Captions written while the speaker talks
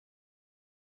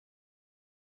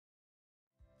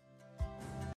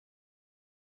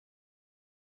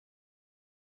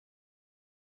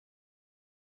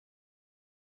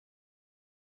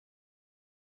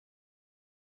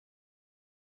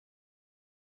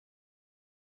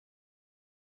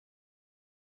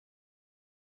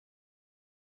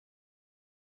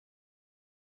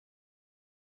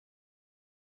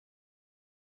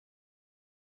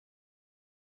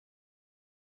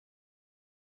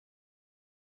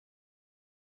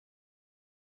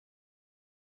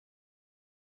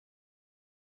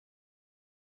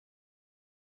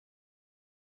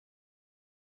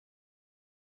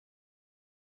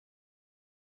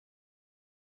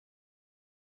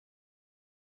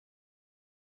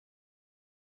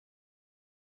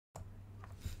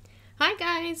Hi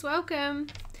guys, welcome.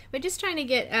 We're just trying to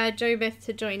get JoBeth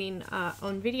to join in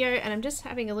on video, and I'm just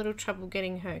having a little trouble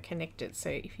getting her connected. So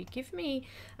if you give me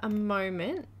a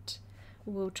moment,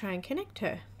 we'll try and connect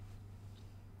her.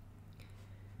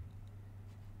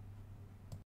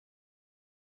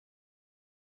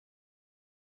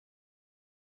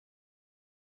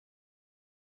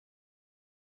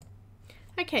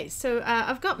 Okay, so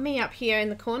I've got me up here in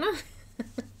the corner,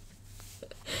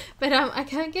 but I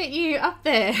can't get you up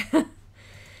there.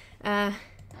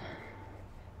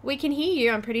 We can hear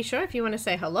you, I'm pretty sure, if you want to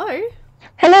say hello.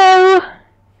 Hello.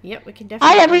 Yep, we can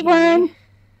definitely Hi, everyone. hear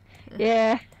you.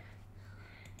 Yeah.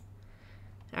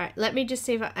 Alright, let me just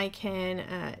see if I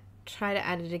can try to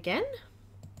add it again.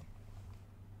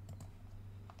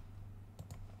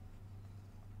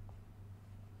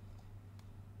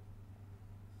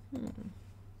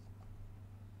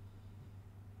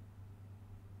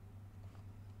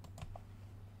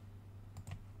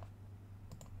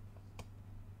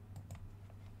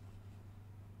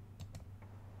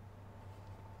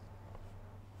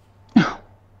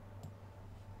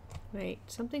 Wait,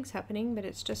 something's happening, but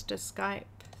it's just a Skype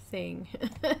thing.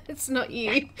 It's not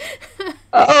you.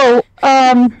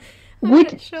 I'm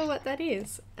not sure what that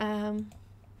is. Let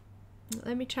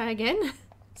me try again.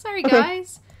 Sorry,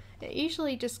 guys. It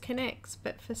usually just connects,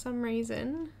 but for some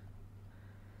reason...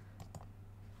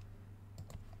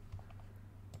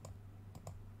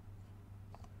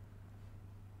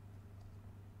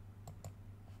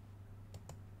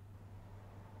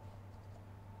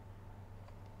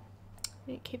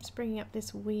 It keeps bringing up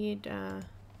this weird...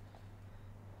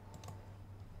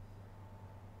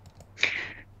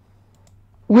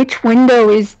 Which window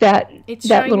is that? It's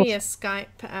showing me a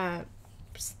Skype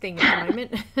thing at the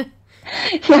moment.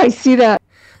 Yeah, I see that.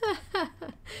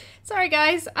 Sorry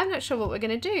guys, I'm not sure what we're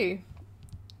going to do.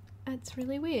 It's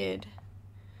really weird.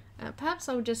 Perhaps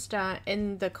I'll just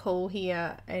end the call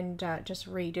here and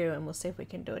just redo, and we'll see if we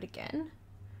can do it again.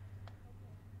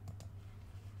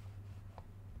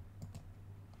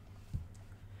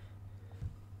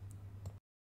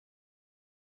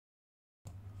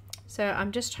 So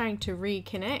I'm just trying to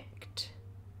reconnect.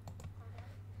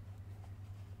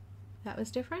 That was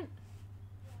different?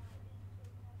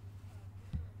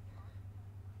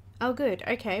 Oh good,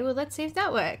 okay, well let's see if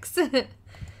that works. I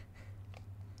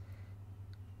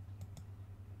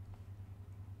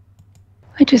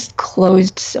just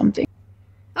closed something.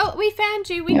 Oh, we found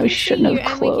you, we can see you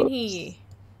and we can hear you.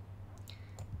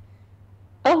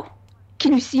 Oh,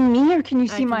 can you see me or can you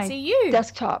see my you.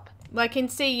 desktop? Well, I can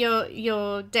see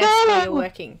your desk where you're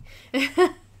working.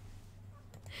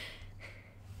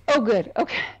 Oh, good.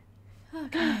 Okay.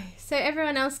 Okay. So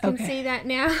everyone else can see that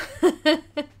now.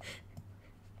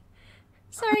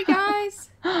 Sorry,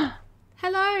 guys.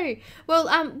 Hello. Well,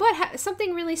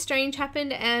 something really strange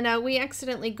happened, and we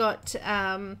accidentally got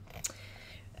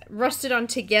rostered on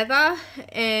together,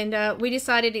 and we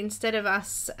decided instead of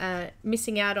us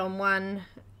missing out on one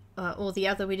or the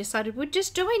other, we decided we'd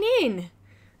just join in.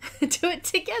 Do it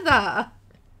together.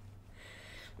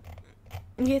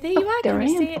 Yeah, there you are. Can you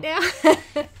see it now?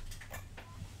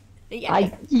 Yeah.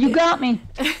 You got me.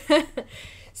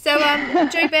 So,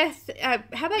 JoBeth,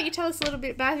 how about you tell us a little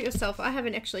bit about yourself? I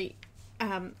haven't actually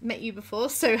met you before,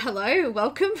 so hello,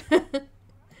 welcome.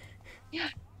 Yeah.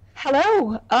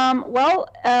 Hello.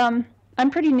 I'm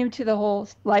pretty new to the whole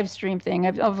live stream thing.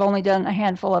 I've only done a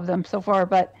handful of them so far,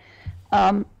 but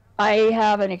I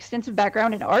have an extensive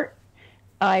background in art.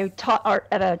 I taught art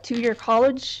at a 2-year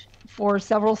college for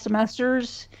several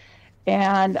semesters,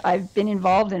 and I've been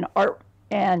involved in art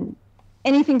and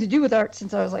anything to do with art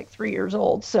since I was like 3 years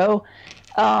old. So,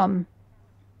 and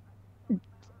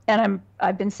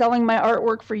I've been selling my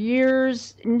artwork for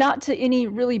years, not to any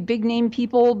really big name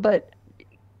people, but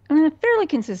fairly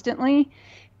consistently.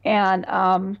 And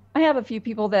I have a few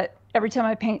people that every time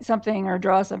I paint something or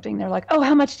draw something, they're like, "Oh,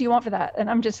 how much do you want for that?" And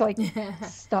I'm just like,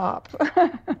 "Stop."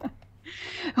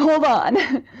 Hold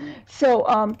on. So,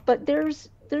 but there's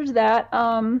that.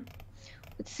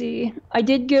 Let's see. I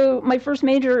did go, my first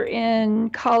major in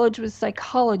college was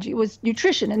psychology. It was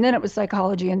nutrition, and then it was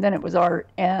psychology, and then it was art.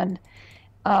 And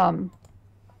I'm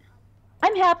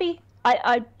happy.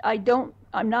 I'm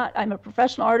a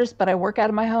professional artist, but I work out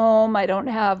of my home. I don't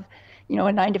have, a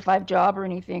 9-to-5 job or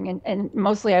anything. And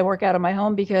mostly I work out of my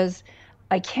home because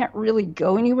I can't really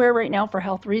go anywhere right now for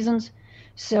health reasons.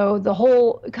 So the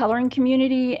whole coloring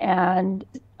community and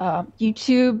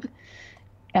YouTube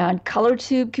and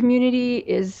ColorTube community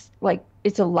is like,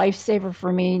 it's a lifesaver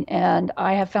for me. And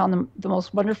I have found the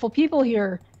most wonderful people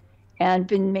here and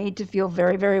been made to feel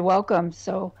very, very welcome.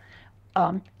 So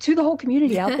to the whole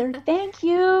community out there, thank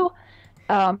you.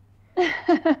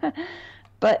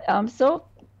 But so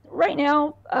right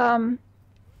now,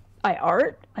 I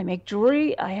art, I make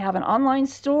jewelry, I have an online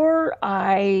store,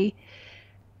 I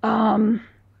um,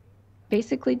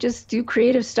 basically just do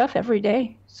creative stuff every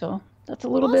day. So that's a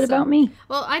little bit about Awesome. me.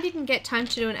 Well, I didn't get time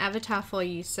to do an avatar for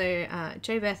you, so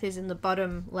Jo Beth is in the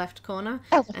bottom left corner,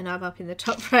 Oh, and I'm up in the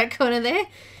top right corner there.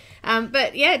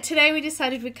 But yeah, today we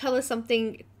decided we'd colour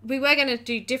something. We were going to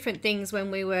do different things when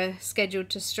we were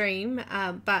scheduled to stream,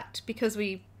 but because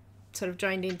we sort of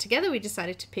joined in together, we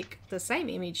decided to pick the same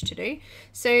image to do.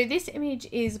 So this image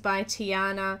is by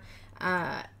Tiana.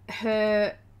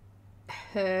 Her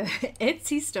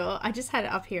Etsy store, I just had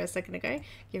it up here a second ago.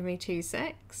 Give me 2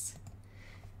 secs.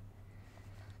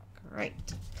 Great.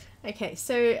 Okay,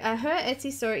 so her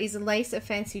Etsy store is Lace of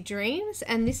Fancy Dreams,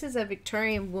 and this is a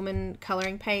Victorian woman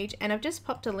colouring page, and I've just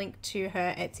popped a link to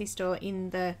her Etsy store in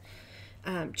the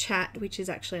chat, which is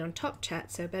actually on top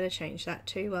chat, so I better change that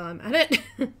too while I'm at it.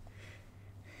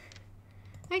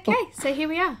 Okay, so here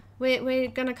we are. We're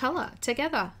going to colour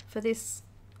together for this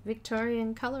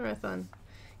Victorian colour-a-thon.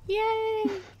 Yay!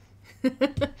 yay.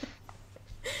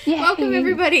 Welcome,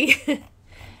 everybody.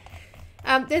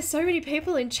 There's so many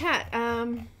people in chat.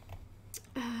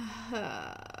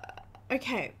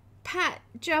 Okay, Pat,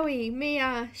 Joey,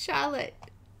 Mia, Charlotte,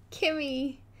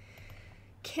 Kimmy,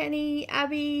 Kenny,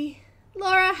 Abby,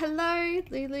 Laura, hello,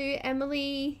 Lulu,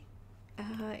 Emily,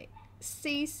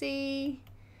 Cece.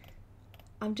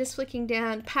 I'm just flicking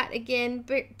down. Pat again,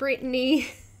 Brittany,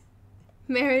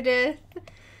 Meredith.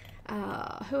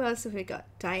 Who else have we got?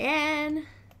 Diane,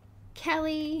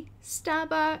 Kelly,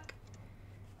 Starbuck.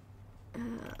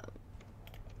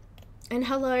 And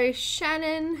hello,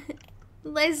 Shannon,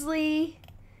 Leslie.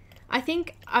 I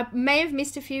think I may have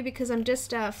missed a few because I'm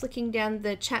just flicking down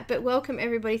the chat, but welcome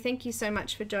everybody. Thank you so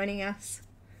much for joining us.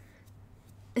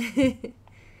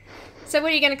 So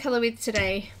what are you going to colour with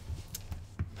today?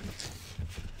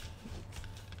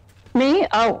 Me?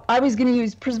 Oh, I was going to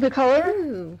use Prismacolor.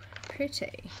 Ooh,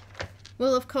 pretty.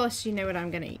 Well, of course, you know what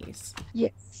I'm going to use.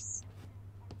 Yes.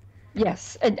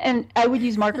 Yes, and I would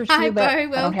use markers too, Hi, but Bo, I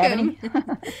don't have any.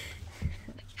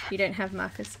 You don't have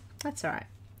markers. That's all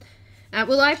right.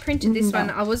 Well, I printed this one.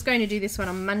 I was going to do this one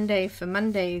on Monday for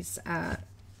Monday's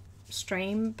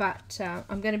stream, but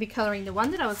I'm going to be colouring the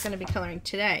one that I was going to be colouring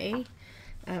today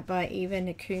by Eva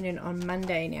Nakunin on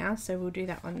Monday now, so we'll do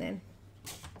that one then.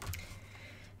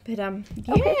 But yeah,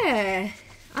 okay.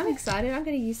 I'm excited. I'm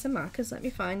going to use some markers. Let me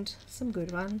find some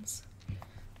good ones.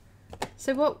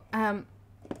 So what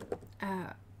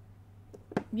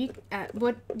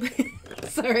what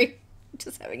sorry,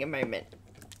 just having a moment.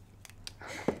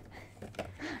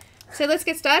 So let's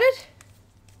get started.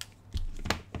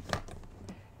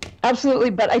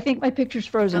 Absolutely, but I think my picture's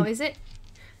frozen. Oh, is it?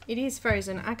 It is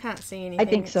frozen. I can't see anything. I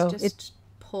think so. It's just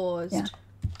paused. Yeah.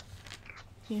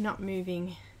 You're not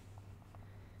moving.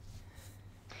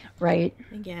 Right.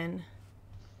 Again.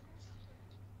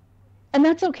 And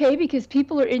that's okay because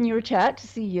people are in your chat to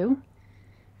see you.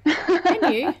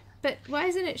 And you. But why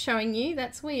isn't it showing you?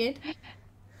 That's weird.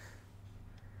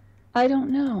 I don't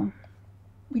know.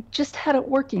 We just had it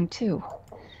working too.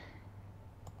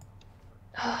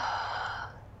 Oh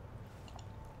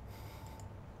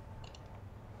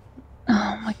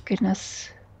my goodness.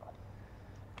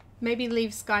 Maybe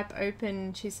leave Skype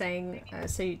open, she's saying,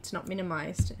 so it's not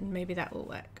minimized, and maybe that will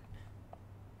work.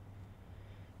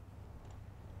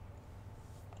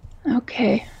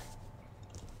 Okay.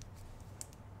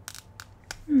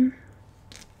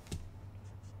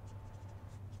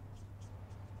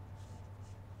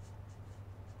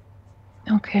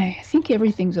 Okay, I think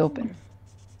everything's open.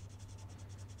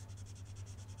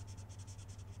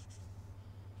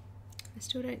 I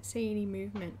still don't see any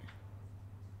movement.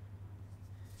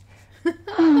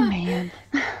 Oh, man.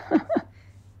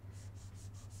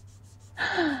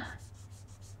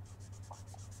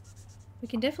 We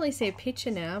can definitely see a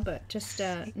picture now, but just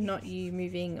not you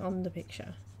moving on the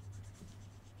picture.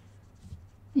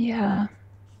 Yeah.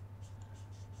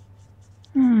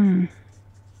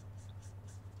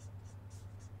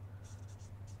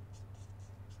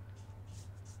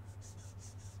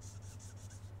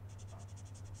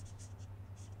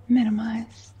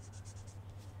 Minimize.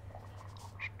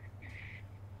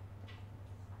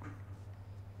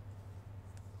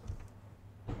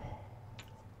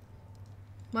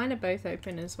 Mine are both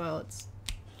open as well. It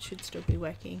should still be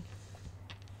working.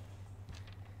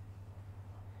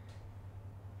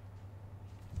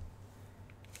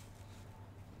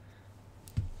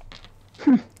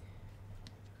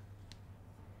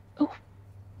 Oh.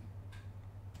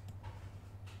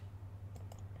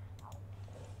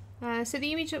 So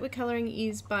the image that we're colouring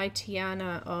is by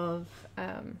Tiana of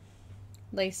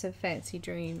Lace of Fancy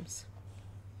Dreams.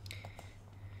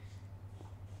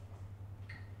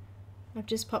 I've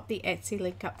just popped the Etsy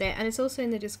link up there, and it's also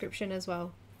in the description as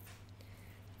well.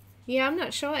 Yeah, I'm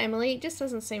not sure, Emily. It just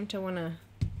doesn't seem to want to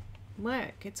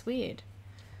work. It's weird.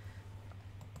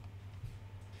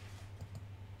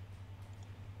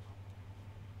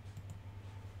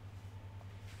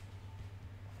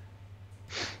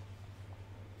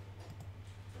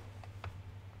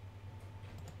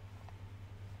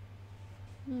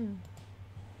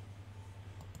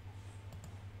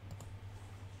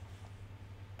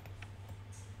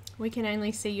 We can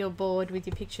only see your board with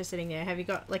your picture sitting there. Have you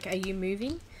got, like, are you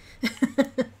moving?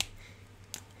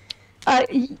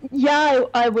 Yeah,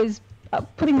 I was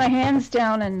putting my hands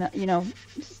down and, you know,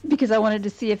 because I wanted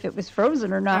to see if it was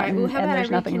frozen or not. All right, well, how and about there's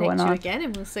I nothing going reconnect you on. again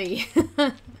and we'll see.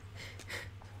 So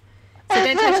don't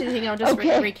touch anything, I'll just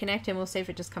Okay. reconnect and we'll see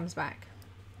if it just comes back.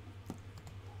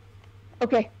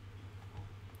 Okay.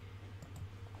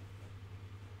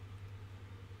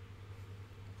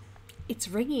 It's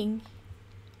ringing.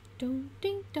 Dong,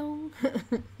 ding, dong.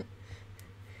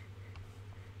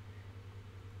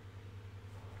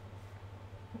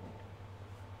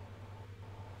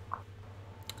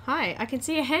 Hi, I can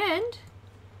see a hand.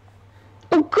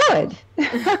 Oh, good.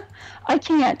 I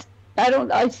can't.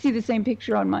 I see the same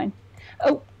picture on mine.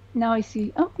 Oh, now I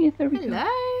see. Oh, yeah, there we go. Hello.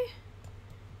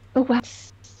 Oh, wow.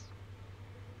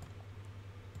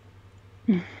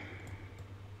 There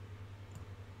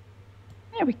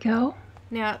we go.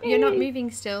 Now, you're not moving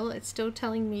still. It's still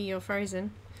telling me you're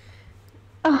frozen.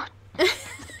 Oh. I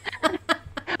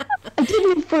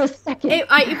didn't for a second.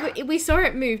 We saw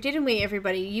it move, didn't we,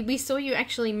 everybody? We saw you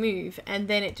actually move, and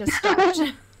then it just stopped.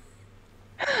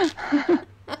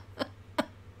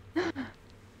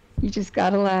 You just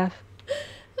gotta laugh.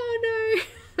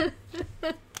 Oh, no.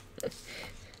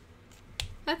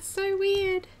 That's so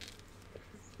weird.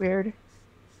 It's weird.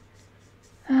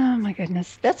 Oh, my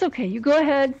goodness. That's okay. You go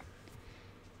ahead.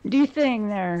 Do your thing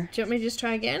there. Do you want me to just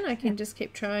try again? I can just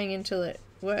keep trying until it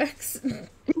works.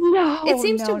 No, It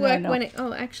seems to work no. when it...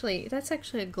 Oh, actually, that's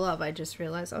actually a glove, I just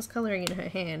realised. I was colouring in her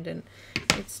hand, and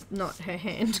it's not her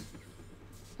hand.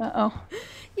 Uh-oh.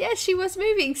 Yeah, she was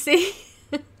moving, see?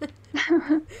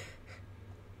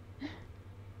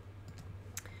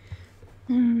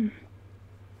 Let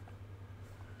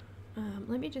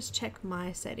me just check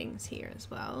my settings here as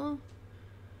well.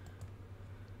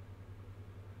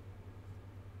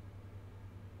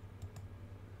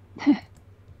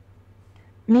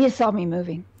 Mia saw me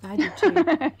moving. I did too.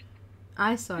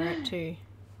 I saw it too.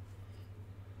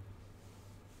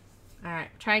 Alright,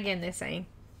 try again, they're saying.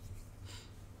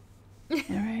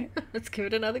 Alright. Let's give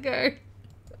it another go.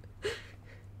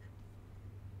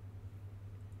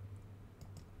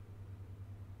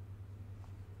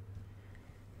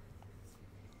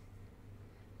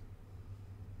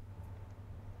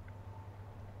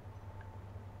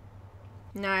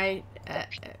 No,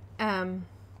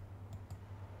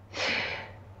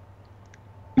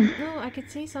 oh, I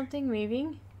could see something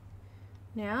moving.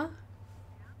 Now?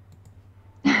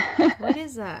 What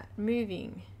is that?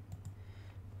 Moving.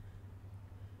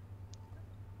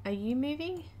 Are you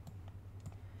moving?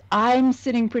 I'm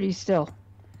sitting pretty still.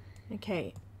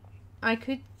 Okay. I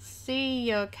could see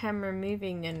your camera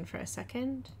moving then for a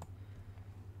second.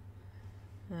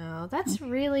 Oh, that's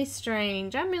really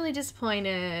strange. I'm really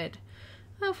disappointed.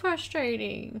 How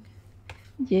frustrating.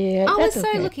 Yeah, I was that's so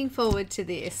okay. looking forward to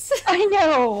this. I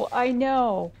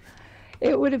know.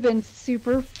 It would have been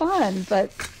super fun,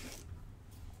 but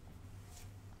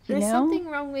There's something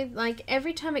wrong with, like,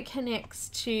 every time it connects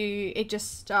to, it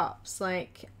just stops.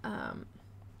 Like,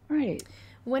 right.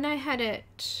 when I had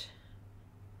it...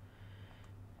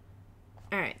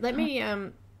 Alright, let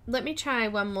me try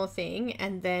one more thing,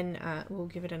 and then we'll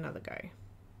give it another go.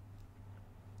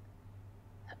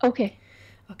 Okay.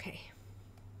 Okay.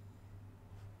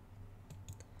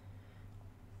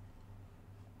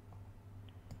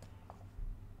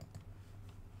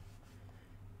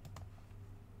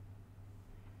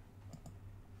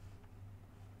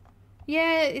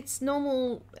 Yeah, it's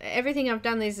normal. Everything I've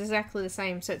done is exactly the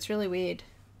same, so it's really weird.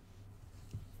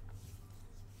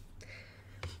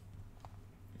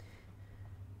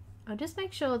 I'll just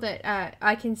make sure that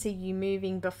I can see you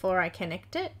moving before I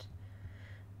connect it.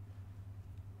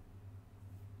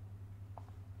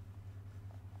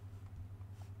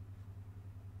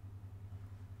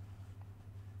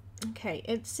 Okay,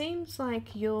 it seems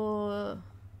like you're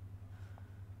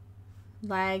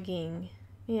lagging.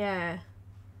 Yeah.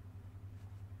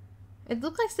 It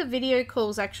looks like the video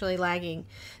call's actually lagging.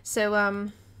 So, I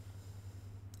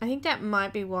think that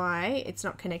might be why it's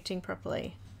not connecting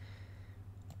properly.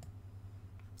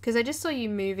 Because I just saw you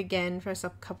move again for a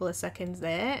couple of seconds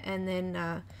there, and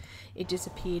then it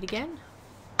disappeared again.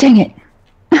 Dang it.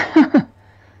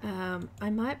 I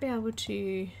might be able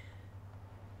to...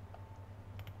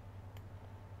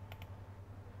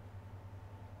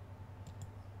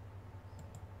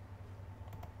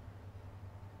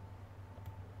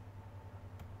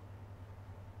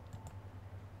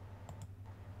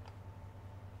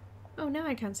 Oh, now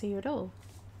I can't see you at all.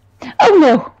 Oh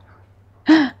no.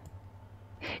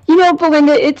 You know,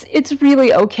 Belinda, it's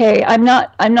really okay. I'm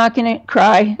not gonna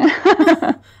cry.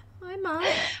 I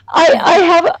might.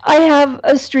 I have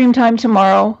a stream time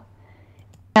tomorrow,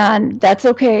 and that's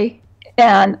okay.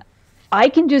 And I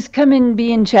can just come and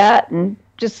be in chat and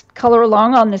just color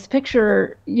along on this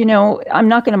picture. You know, I'm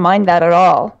not gonna mind that at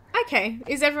all. Okay,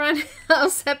 is everyone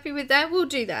else happy with that? We'll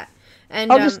do that.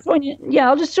 And I'll just join in. Yeah,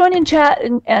 I'll just join in chat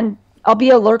and I'll be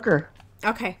a lurker.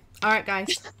 Okay. All right,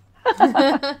 guys.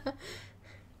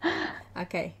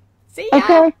 Okay. See ya.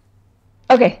 Okay.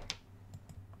 Okay.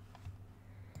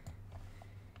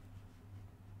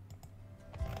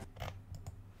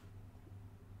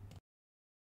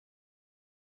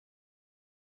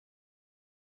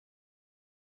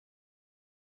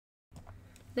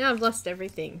 Now I've lost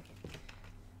everything.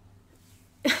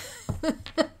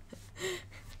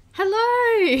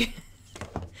 Hello!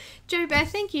 Joe Bear,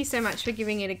 thank you so much for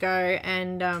giving it a go.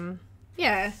 And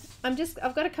yeah,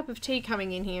 I've got a cup of tea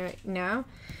coming in here now.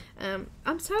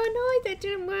 I'm so annoyed that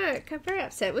didn't work. I'm very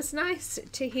upset. It was nice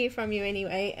to hear from you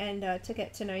anyway, and to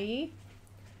get to know you.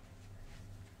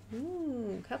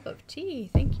 Ooh, cup of tea.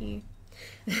 Thank you.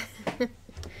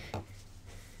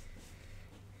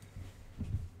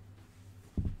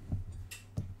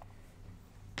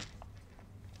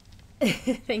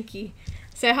 Thank you.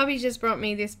 So hubby just brought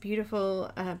me this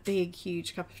beautiful big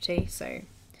huge cup of tea, so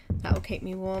that will keep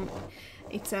me warm.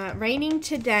 It's raining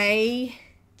today.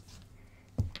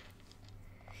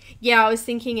 Yeah, I was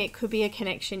thinking it could be a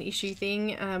connection issue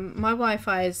thing. My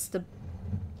Wi-Fi is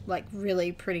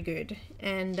really pretty good,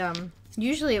 and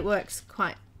usually it works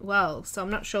quite well, so I'm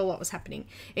not sure what was happening.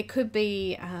 It could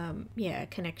be yeah, a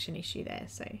connection issue there.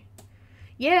 So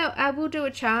yeah, I will do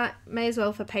a chart, may as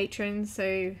well for patrons,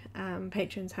 so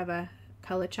patrons have a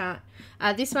color chart.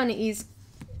 This one is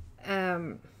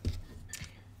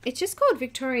it's just called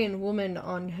Victorian Woman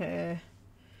on her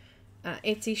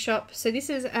Etsy shop. So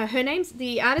this is her name's,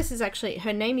 the artist is actually,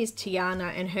 her name is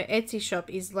Tiana, and her Etsy shop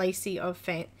is Lace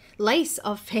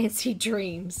of Fancy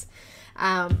Dreams.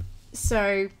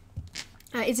 So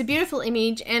it's a beautiful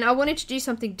image, and I wanted to do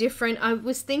something different. I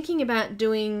was thinking about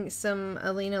doing some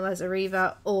Alina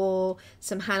Lazareva or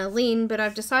some Hannah Lynn, but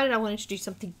I've decided I wanted to do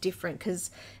something different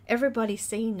because everybody's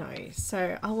seen those.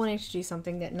 So I wanted to do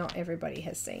something that not everybody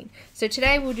has seen. So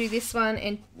today we'll do this one,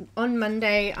 and on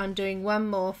Monday I'm doing one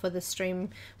more for the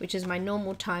stream, which is my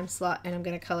normal time slot, and I'm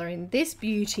going to colour in this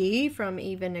beauty from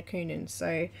Eva Nakunin.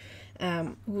 So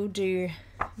we'll do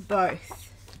both.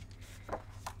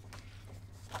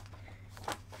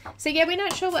 So yeah, we're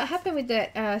not sure what happened with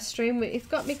that stream. It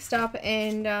got mixed up,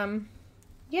 and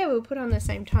yeah, we were put on the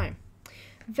same time.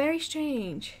 Very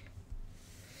strange.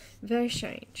 Very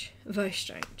strange. Very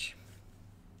strange.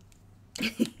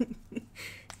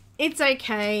 It's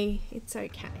okay. It's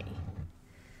okay.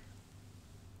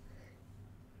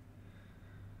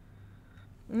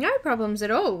 No problems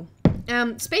at all.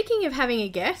 Speaking of having a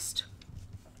guest,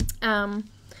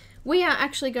 we are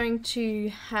actually going to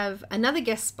have another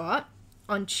guest spot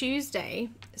on Tuesday.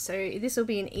 So this will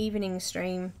be an evening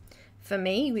stream for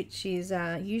me, which is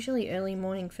usually early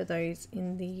morning for those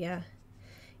in the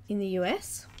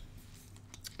US.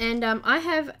 And I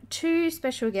have two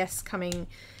special guests coming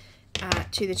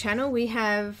to the channel. We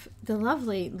have the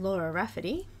lovely Laura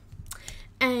Rafferty,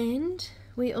 and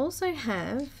we also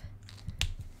have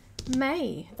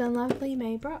May, the lovely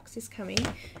May Brox is coming,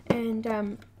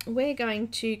 and we're going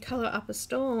to colour up a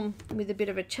storm with a bit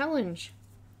of a challenge.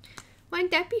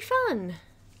 Won't that be fun?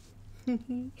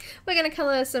 We're going to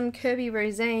colour some Kirby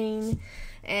Rosane,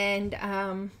 and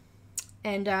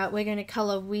we're going to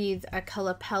colour with a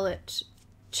colour palette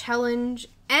challenge,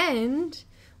 and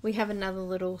we have another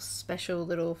little special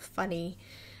little funny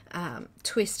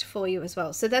twist for you as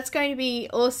well. So that's going to be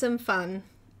awesome fun,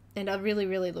 and I really,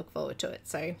 really look forward to it.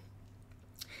 So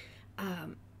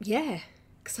yeah,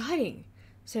 exciting.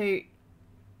 So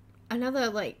another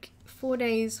like 5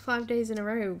 days in a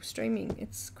row streaming.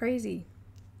 It's crazy.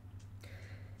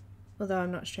 Although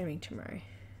I'm not streaming tomorrow.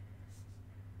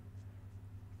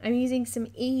 I'm using some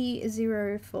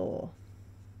E04.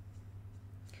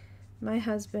 My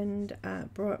husband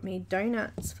brought me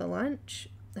donuts for lunch.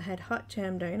 I had hot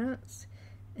jam donuts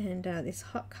and this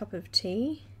hot cup of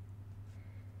tea.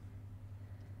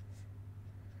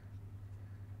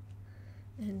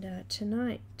 And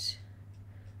tonight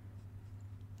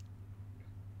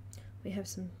we have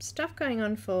some stuff going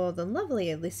on for the lovely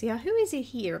Alicia, who is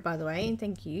here, by the way, and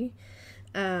thank you.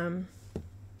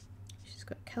 She's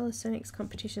got calisthenics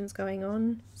competitions going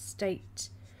on, state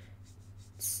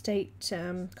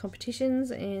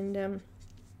competitions, and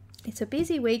it's a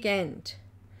busy weekend,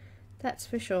 that's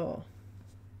for sure.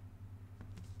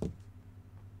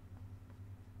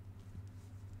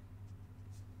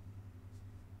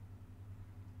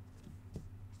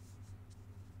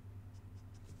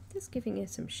 Just giving you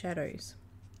some shadows.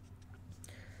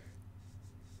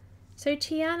 So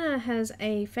Tiana has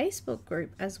a Facebook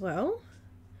group as well,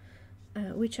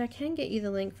 which I can get you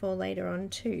the link for later on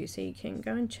too, so you can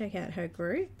go and check out her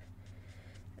group.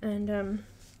 And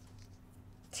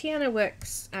Tiana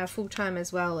works full-time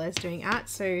as well as doing art,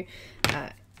 so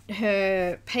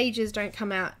her pages don't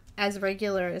come out as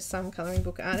regular as some colouring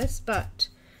book artists, but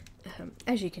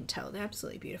as you can tell, they're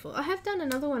absolutely beautiful. I have done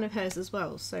another one of hers as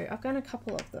well, so I've done a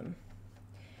couple of them.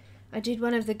 I did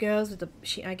one of the girls with the,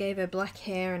 I gave her black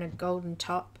hair and a golden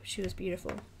top. She was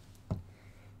beautiful.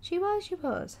 She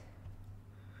was.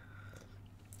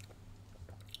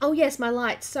 Oh yes, my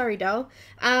lights. Sorry, doll.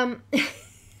 I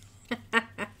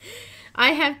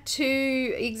have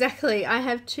two, exactly. I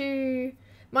have two.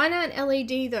 Mine aren't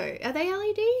LED though. Are they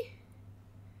LED?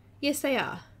 Yes, they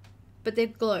are. But they're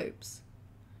globes.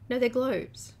 No, they're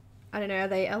globes. I don't know. Are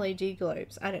they LED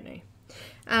globes? I don't know.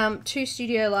 Two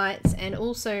studio lights, and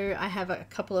also I have a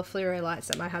couple of fluoro lights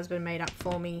that my husband made up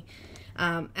for me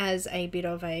as a bit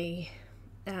of a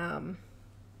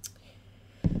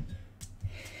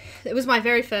it was my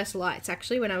very first lights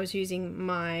actually when I was using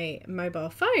my mobile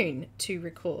phone to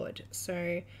record,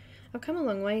 so I've come a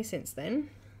long way since then.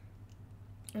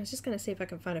 I was just going to see if I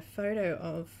can find a photo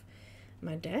of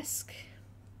my desk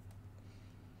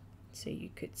so you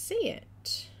could see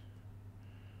it.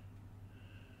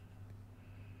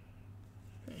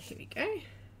 Here we go.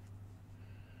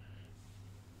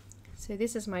 So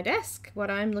this is my desk,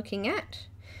 what I'm looking at.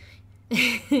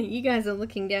 You guys are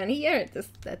looking down here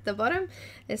at the bottom.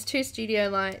 There's two studio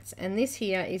lights, and this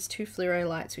here is two fluoro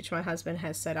lights which my husband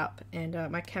has set up, and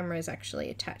my camera is actually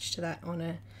attached to that on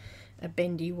a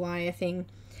bendy wire thing.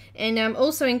 And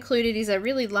also included is a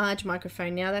really large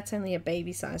microphone. Now that's only a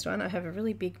baby sized one. I have a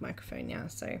really big microphone now,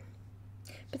 so,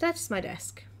 but that's my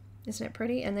desk. Isn't it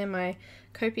pretty? And then my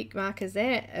Copic markers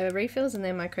there, refills, and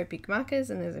then my Copic markers,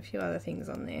 and there's a few other things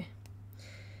on there.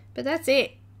 But that's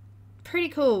it. Pretty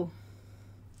cool.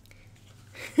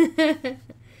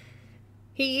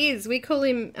 He is. We call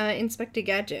him Inspector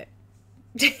Gadget.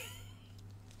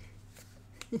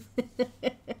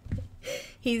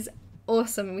 He's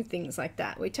awesome with things like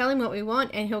that. We tell him what we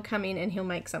want, and he'll come in and he'll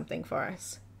make something for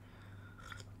us.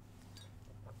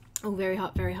 Oh, very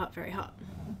hot, very hot, very hot.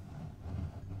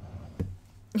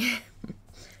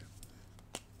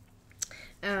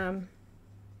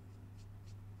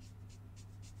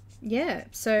 Yeah,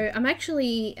 so I'm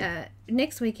actually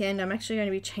next weekend I'm actually going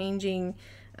to be changing.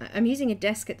 I'm using a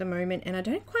desk at the moment, and I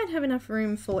don't quite have enough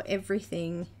room for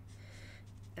everything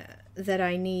that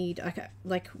I need.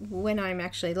 Like when I'm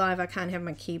actually live, I can't have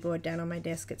my keyboard down on my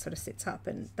desk. It sort of sits up,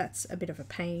 and that's a bit of a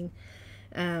pain.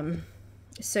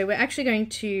 So we're actually going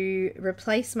to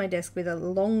replace my desk with a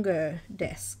longer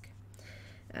desk,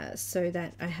 so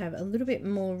that I have a little bit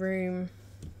more room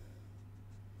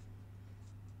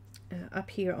up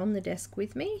here on the desk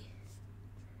with me.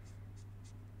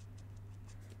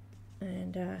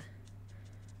 And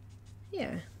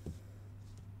yeah.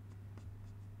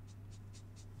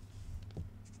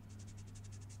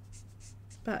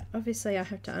 But obviously I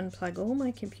have to unplug all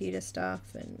my computer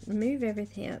stuff and move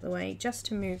everything out of the way just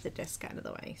to move the desk out of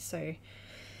the way. So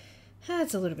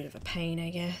that's a little bit of a pain, I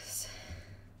guess.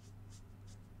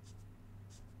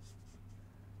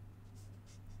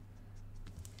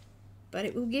 But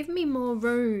it will give me more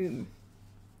room.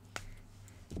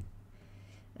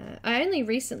 I only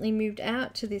recently moved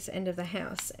out to this end of the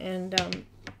house, and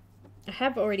I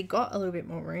have already got a little bit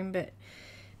more room, but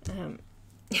I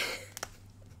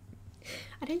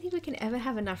don't think we can ever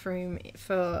have enough room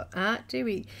for art, do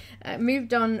we?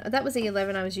 Moved on, that was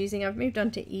E11 I was using. I've moved on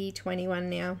to E21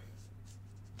 now.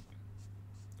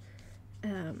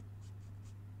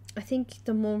 I think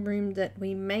the more room that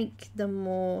we make, the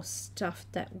more stuff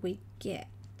that we get.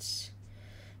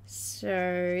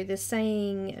 So the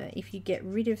saying, if you get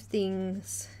rid of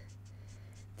things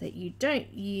that you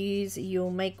don't use,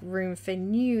 you'll make room for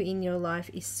new in your life,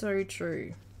 is so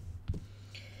true.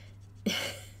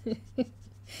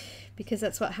 Because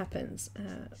that's what happens.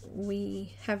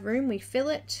 We have room, we fill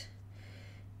it,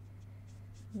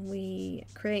 we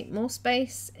create more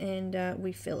space, and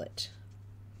we fill it.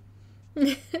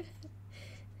 We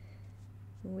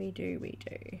do, we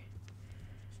do.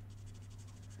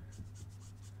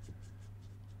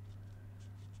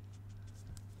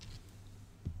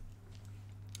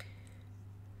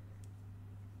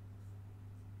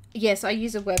 Yes, I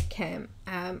use a webcam.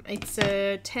 It's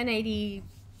a 1080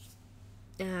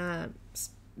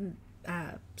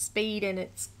 speed, and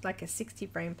it's like a 60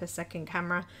 frame per second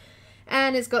camera,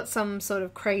 and it's got some sort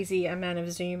of crazy amount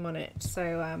of zoom on it.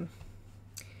 So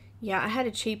yeah, I had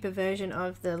a cheaper version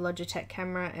of the Logitech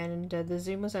camera, and the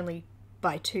zoom was only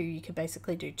by 2. You could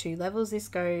basically do 2 levels. This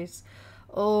goes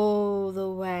all the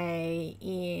way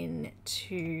in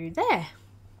to there.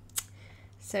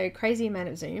 So crazy amount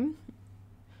of zoom.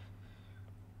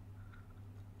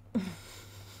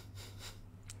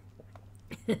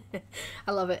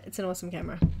 I love it. It's an awesome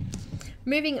camera.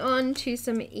 Moving on to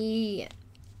some E00.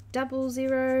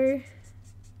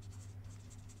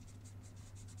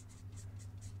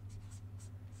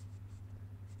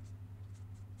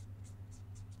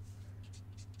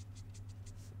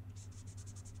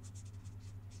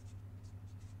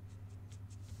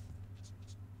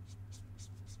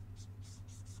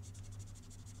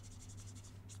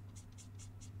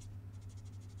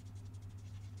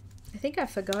 I think I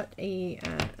forgot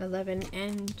E11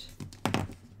 and a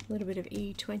little bit of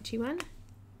E21.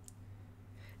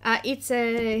 It's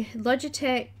a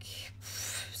Logitech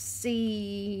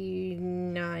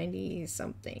C90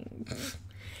 something.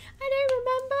 I don't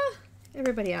remember.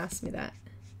 Everybody asks me that,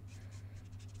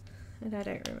 and I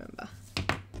don't remember.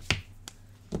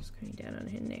 Just going down on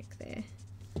her neck there.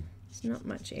 There's not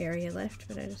much area left,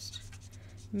 but I just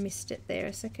missed it there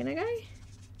a second ago.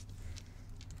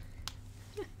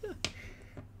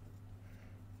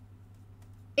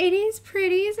 It is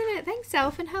pretty, isn't it? Thanks,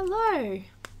 Elf, and hello.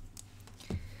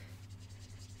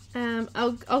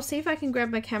 I'll see if I can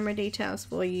grab my camera details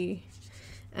for you.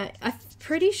 I'm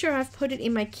pretty sure I've put it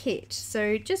in my kit,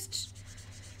 so just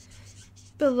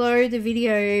below the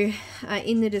video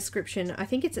in the description. I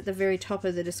think it's at the very top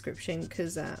of the description,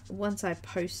 because once I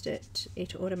post it,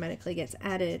 it automatically gets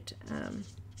added.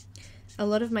 A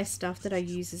lot of my stuff that I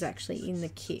use is actually in the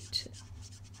kit.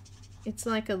 It's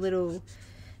like a little...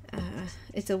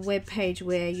 it's a web page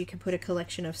where you can put a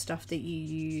collection of stuff that you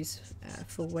use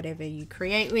for whatever you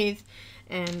create with,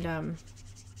 and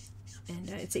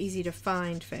it's easy to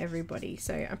find for everybody.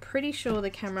 So I'm pretty sure the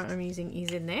camera I'm using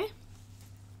is in there,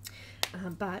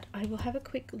 but I will have a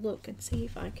quick look and see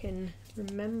if I can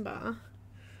remember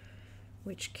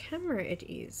which camera it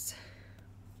is.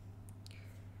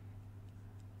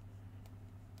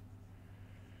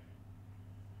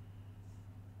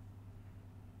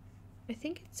 I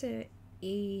think it's a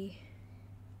E9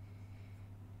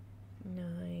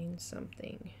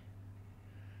 something.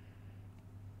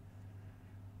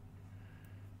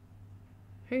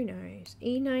 Who knows?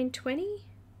 E920?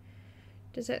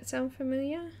 Does that sound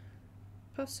familiar?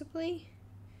 Possibly?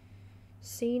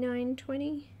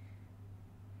 C920?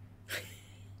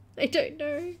 I don't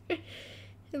know.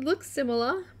 It looks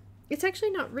similar. It's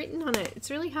actually not written on it.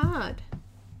 It's really hard.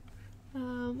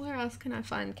 Where else can I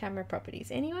find camera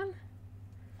properties? Anyone?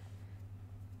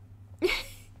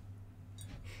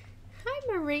 Hi,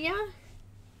 Maria.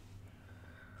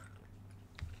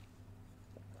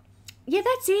 Yeah,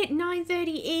 that's it.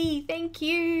 930E. Thank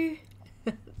you.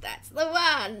 That's the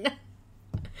one.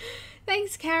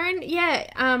 Thanks, Karen.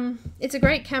 Yeah, it's a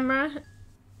great camera.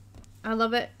 I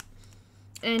love it.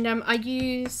 And I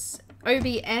use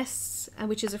OBS,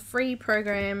 which is a free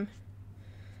program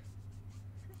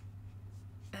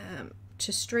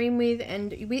to stream with,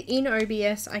 and in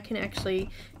OBS I can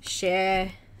actually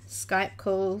share Skype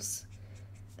calls,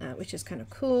 which is kind of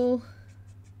cool.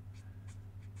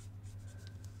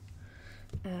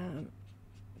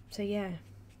 So yeah,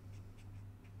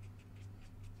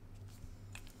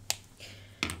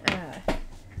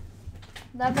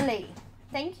 lovely.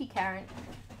 Thank you, Karen,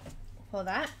 for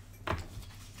that.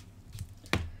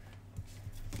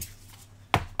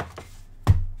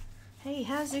 Hey,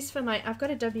 how's this for my... I've got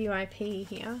a WIP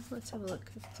here. Let's have a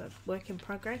look. It's a work in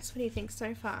progress. What do you think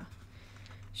so far?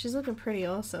 She's looking pretty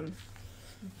awesome.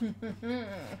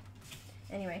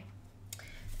 Anyway,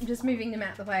 I'm just moving them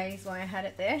out the way is why I had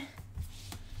it there.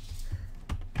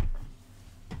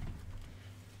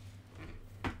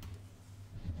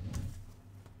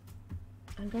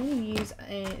 I'm going to use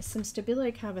some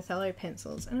Stabilo Carbothello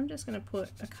pencils, and I'm just going to put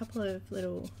a couple of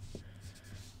little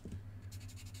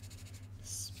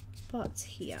spots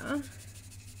here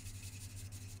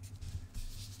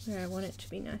where I want it to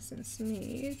be nice and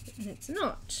smooth, and it's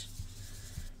not,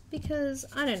 because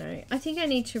I don't know, I think I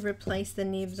need to replace the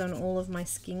nibs on all of my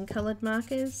skin colored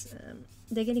markers.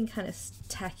 they're getting kind of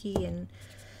tacky and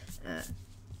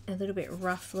a little bit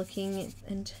rough looking,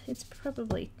 and it's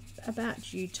probably about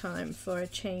due time for a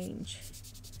change,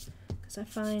 because I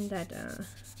find that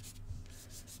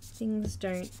things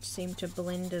don't seem to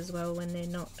blend as well when they're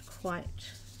not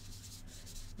quite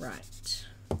right.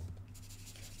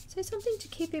 So something to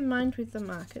keep in mind with the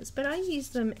markers, but I use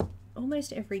them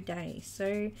almost every day,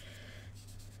 so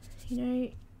you know,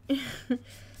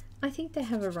 I think they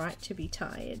have a right to be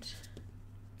tired.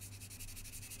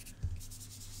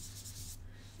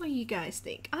 What do you guys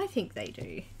think? I think they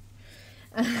do.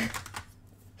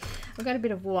 I've got a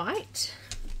bit of white,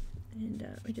 and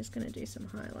we're just going to do some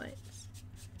highlights.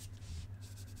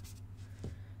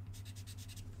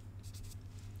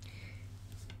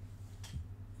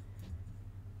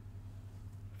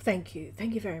 Thank you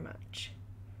very much.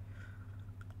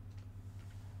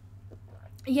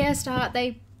 Yes,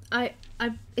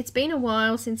 it's been a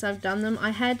while since I've done them.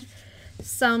 I had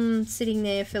some sitting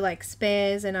there for like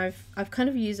spares, and I've kind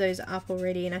of used those up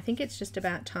already, and I think it's just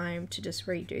about time to just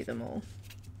redo them all.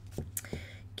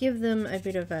 Give them a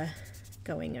bit of a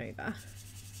going over.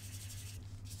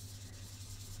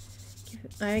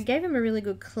 I gave them a really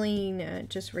good clean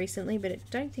just recently, but I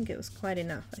don't think it was quite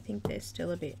enough. I think they're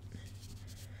still a bit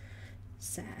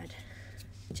sad.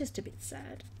 Just a bit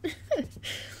sad.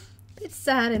 It's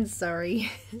sad and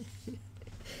sorry.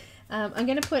 I'm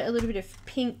going to put a little bit of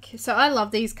pink. So I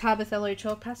love these Carbothello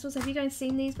chalk pastels. Have you guys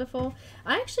seen these before?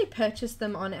 I actually purchased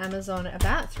them on Amazon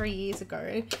about 3 years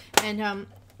ago, and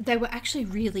they were actually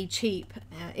really cheap.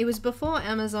 It was before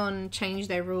Amazon changed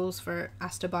their rules for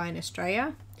us to buy in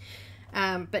Australia.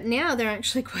 But now they're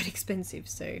actually quite expensive.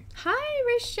 So, hi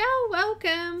Rochelle,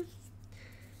 welcome.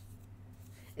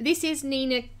 This is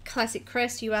Neenah Classic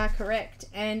Crest, you are correct.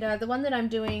 And the one that I'm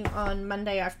doing on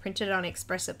Monday, I've printed it on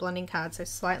Express at blending card, so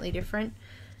slightly different.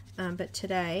 But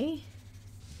today,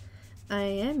 I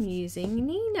am using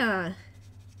Neenah.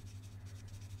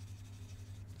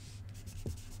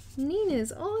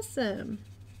 Neenah's awesome.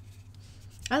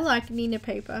 I like Neenah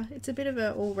paper. It's a bit of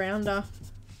an all-rounder.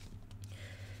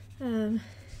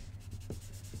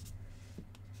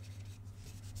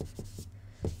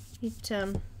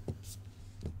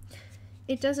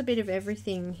 It does a bit of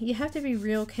everything. You have to be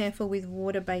real careful with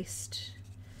water-based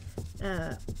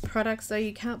products, though.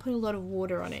 You can't put a lot of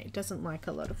water on it. It doesn't like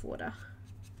a lot of water.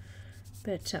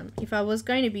 But if I was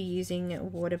going to be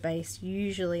using water-based,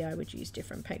 usually I would use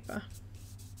different paper.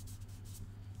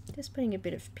 Just putting a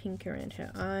bit of pink around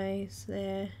her eyes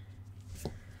there.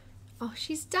 Oh,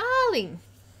 she's darling.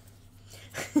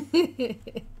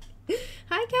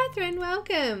 Hi Catherine,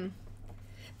 welcome.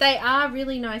 They are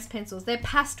really nice pencils. They're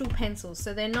pastel pencils,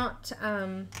 so they're not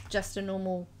just a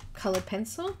normal colored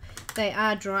pencil. They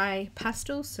are dry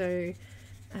pastel, so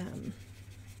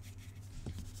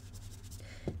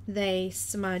they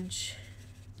smudge,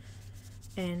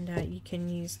 and you can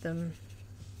use them,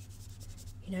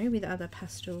 you know, with other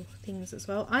pastel things as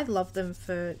well. I love them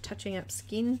for touching up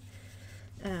skin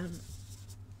and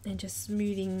just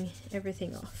smoothing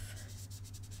everything off.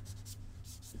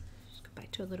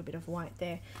 To a little bit of white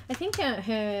there. I think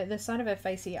the side of her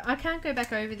face here, I can't go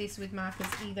back over this with markers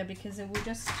either, because it will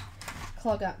just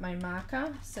clog up my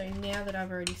marker. So now that I've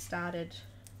already started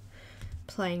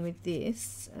playing with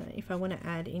this, if I want to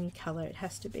add any color, it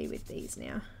has to be with these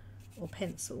now, or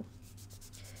pencil,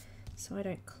 so I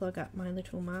don't clog up my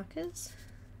little markers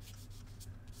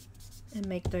and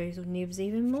make those nibs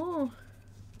even more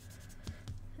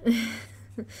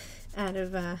out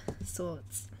of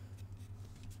sorts.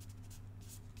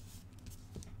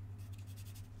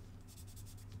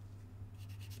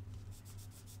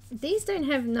 These don't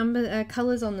have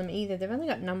colors on them either. They've only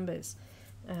got numbers.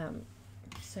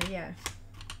 So yeah,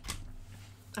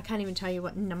 I can't even tell you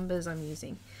what numbers I'm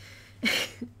using.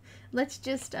 Let's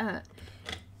just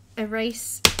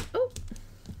erase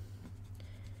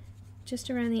just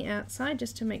around the outside,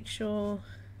 just to make sure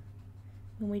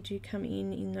when we do come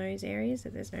in those areas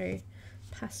that there's no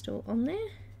pastel on there.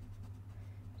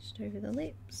 Just over the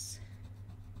lips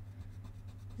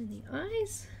and the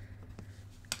eyes.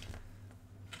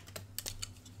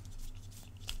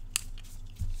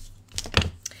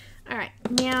 Alright,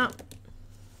 now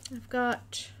I've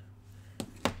got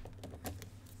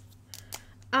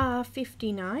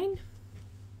R59.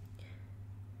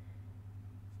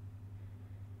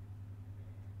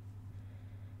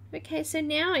 Okay, so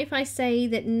now if I say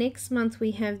that next month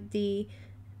we have the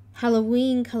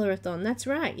Halloween colorathon, that's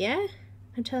right, yeah?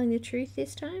 I'm telling the truth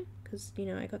this time, because, you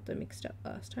know, I got them mixed up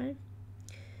last time.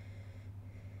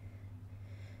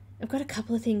 I've got a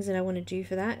couple of things that I want to do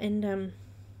for that, and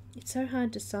it's so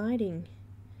hard deciding.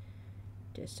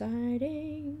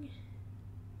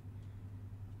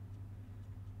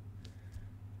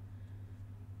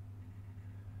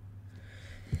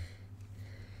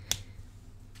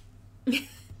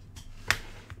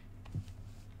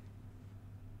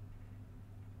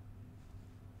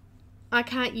 I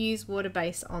can't use water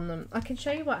base on them. I can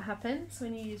show you what happens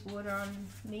when you use water on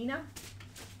Neenah.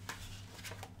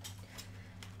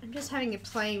 I'm just having a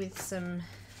play with some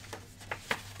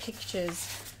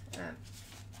pictures.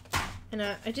 And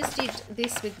I just did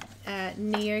this with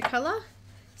Neo color.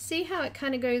 See how it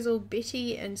kind of goes all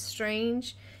bitty and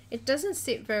strange? It doesn't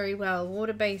sit very well.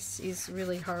 Water base is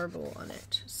really horrible on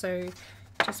it. So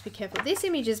just be careful. This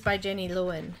image is by Jenny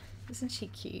Lewin. Isn't she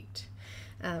cute?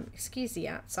 Excuse the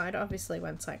outside. Obviously,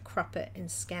 once I crop it and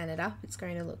scan it up, it's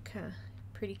going to look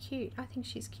pretty cute. I think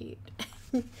she's cute.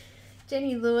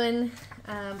 Jenny Lewin.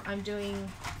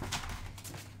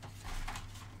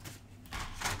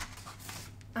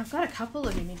 I've got a couple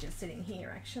of images sitting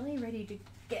here actually, ready to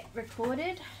get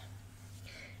recorded.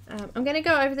 I'm going to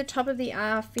go over the top of the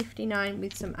R59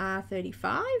 with some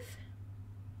R35.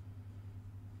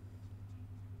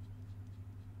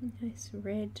 Nice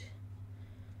red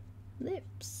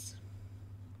lips.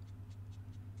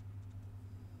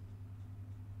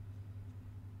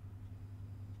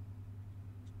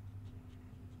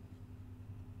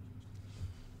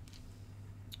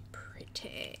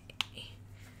 Pretty.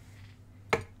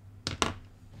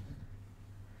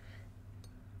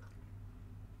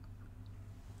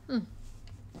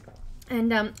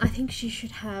 And I think she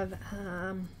should have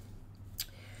I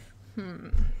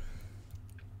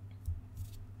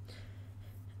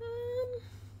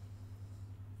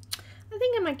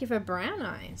think I might give her brown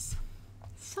eyes.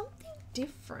 Something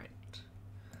different.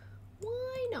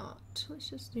 Why not? Let's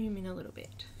just zoom in a little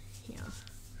bit here.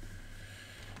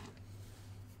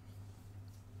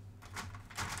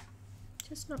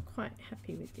 Just not quite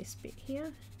happy with this bit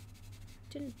here.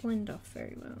 Didn't blend off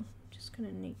very well. Just going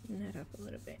to neaten that up a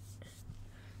little bit.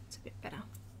 It's a bit better.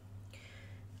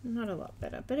 Not a lot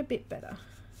better, but a bit better.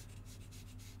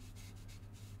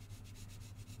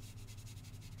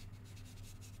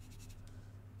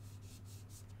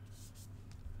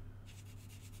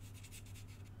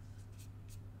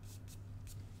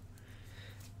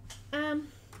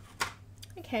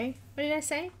 Okay, what did I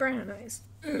say? Brown eyes.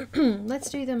 Let's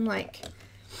do them like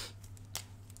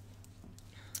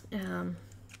an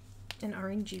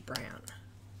orangey brown.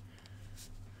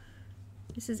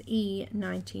 This is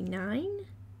E99.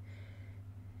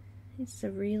 It's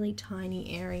a really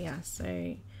tiny area,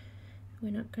 so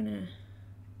we're not gonna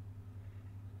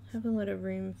have a lot of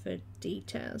room for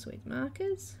details with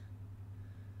markers.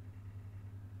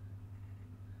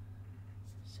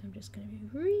 So I'm just gonna be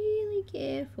really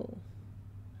careful.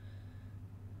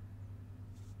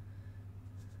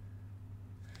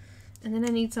 And then I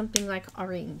need something like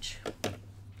orange.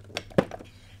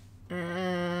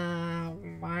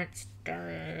 Let's do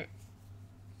it.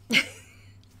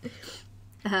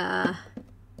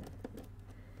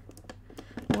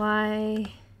 Why?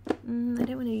 I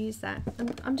don't want to use that.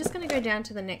 I'm just going to go down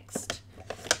to the next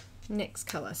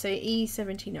color. So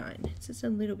E79. It's just a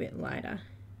little bit lighter.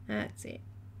 That's it.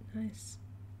 Nice.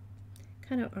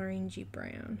 Kind of orangey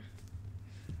brown.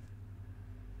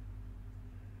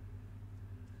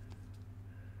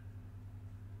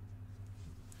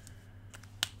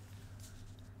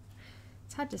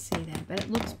 It's hard to see there, but it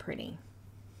looks pretty.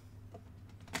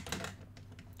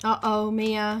 Uh-oh,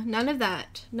 Mia. None of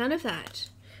that. None of that.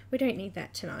 We don't need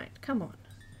that tonight. Come on.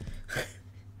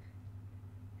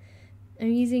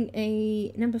 I'm using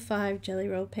a number 5 Jelly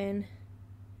Roll pen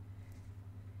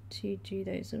to do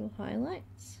those little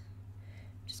highlights.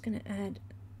 I'm just going to add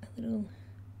a little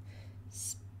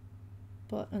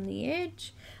spot on the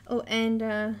edge. Oh, and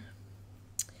I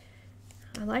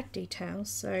like details,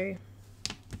 so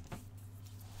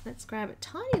let's grab a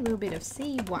tiny little bit of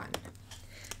C1.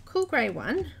 Cool grey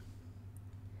one.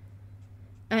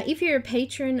 If you're a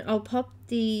patron, I'll pop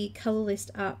the colour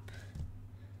list up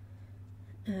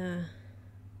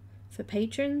for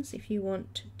patrons if you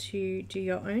want to do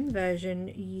your own version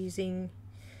using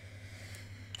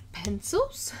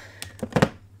pencils.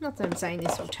 Not that I'm saying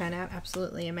this will turn out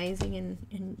absolutely amazing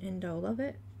and I'll love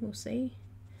it. We'll see.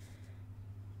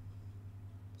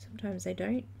 Sometimes they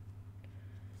don't.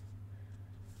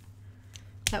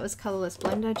 That was Colourless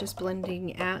Blender, just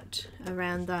blending out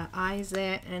around the eyes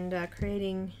there and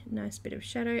creating a nice bit of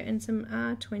shadow and some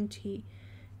R20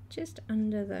 just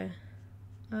under the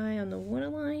eye on the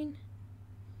waterline.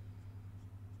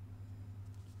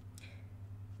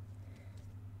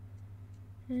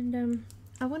 And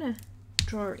I want to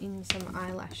draw in some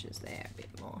eyelashes there a bit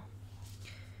more.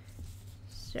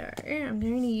 So I'm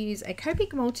going to use a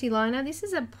Copic multi-liner. This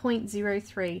is a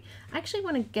 0.03. I actually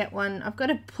want to get one. I've got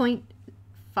a 0.5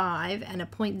 and a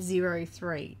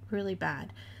 0.03, really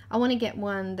bad. I want to get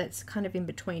one that's kind of in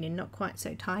between and not quite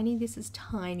so tiny. This is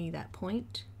tiny, that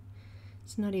point.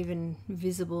 It's not even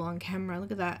visible on camera.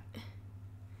 Look at that.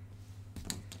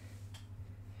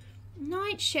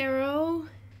 Night, Cheryl.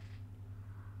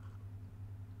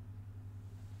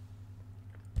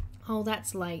 Oh,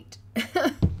 that's late.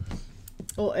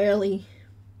 Or early.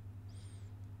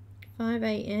 5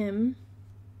 a.m.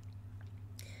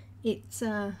 It's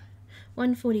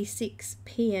 1:46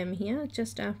 p.m. here,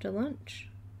 just after lunch.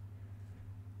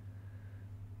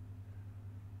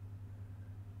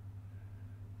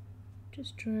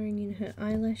 Just drawing in her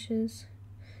eyelashes.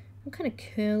 I'm kind of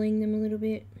curling them a little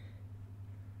bit.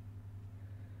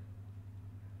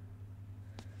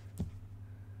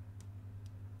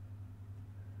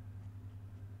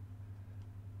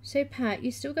 So Pat,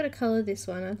 you still got to colour this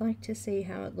one. I'd like to see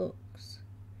how it looks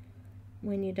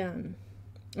when you're done.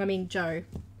 I mean Joe.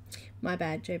 My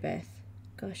bad, Jo Beth.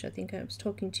 Gosh, I think I was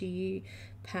talking to you,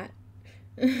 Pat.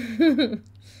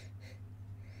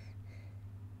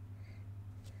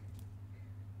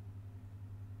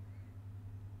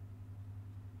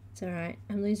 It's alright.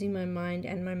 I'm losing my mind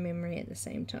and my memory at the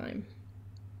same time.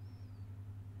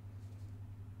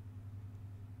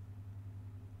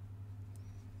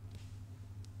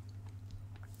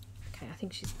 I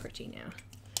think she's pretty now.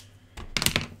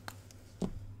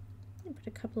 Put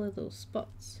a couple of little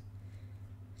spots,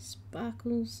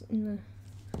 sparkles in the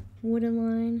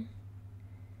waterline,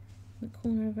 the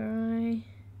corner of her eye.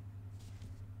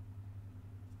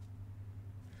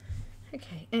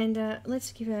 Okay, and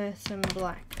let's give her some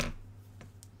black.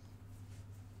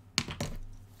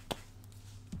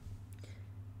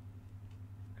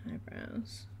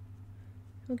 Eyebrows.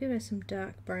 We'll give her some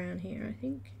dark brown here, I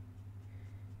think.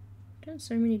 Done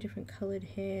so many different coloured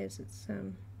hairs, it's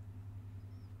hard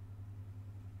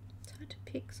to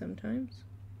pick sometimes.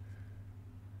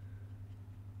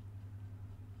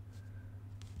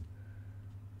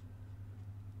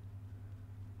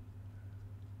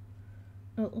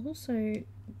 I'll also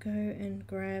go and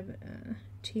grab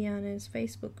Tiana's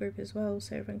Facebook group as well,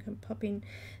 so everyone can pop in.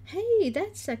 Hey,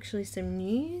 that's actually some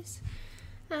news.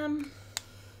 I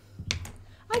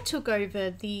took over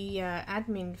the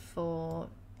admin for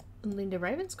Linda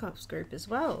Ravenscroft's group as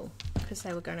well, because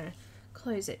they were going to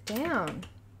close it down.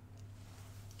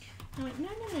 I went, no,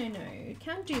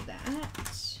 can't do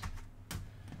that.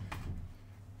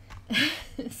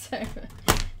 So,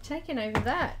 taking over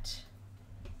that.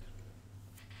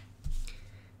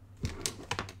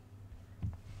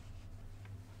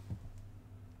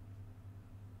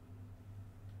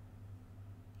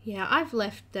 Yeah, I've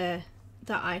left the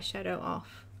eyeshadow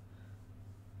off.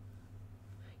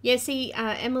 Yeah, see,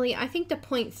 Emily, I think the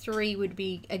 0.3 would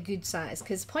be a good size,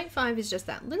 because 0.5 is just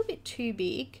that little bit too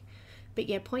big. But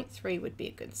yeah, 0.3 would be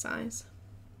a good size.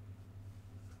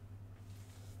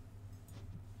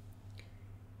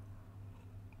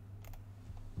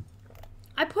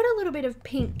 I put a little bit of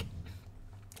pink,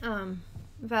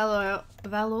 Valor,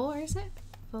 is it?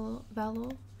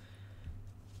 Valor?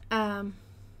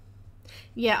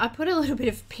 Yeah, I put a little bit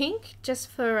of pink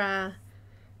just for,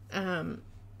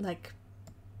 like,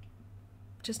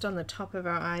 just on the top of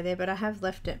our eye there, but I have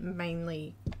left it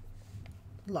mainly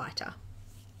lighter.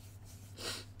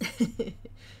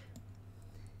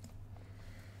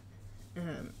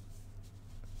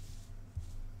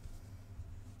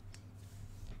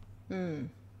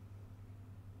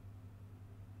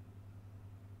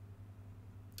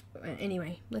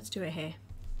 Anyway, let's do her hair.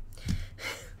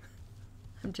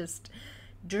 I'm just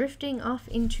drifting off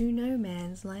into no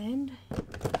man's land.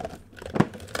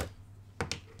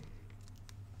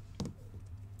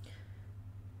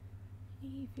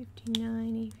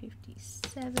 E59,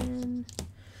 E57.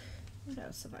 What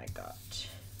else have I got?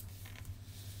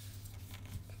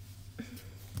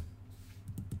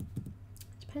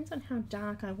 Depends on how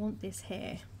dark I want this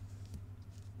hair.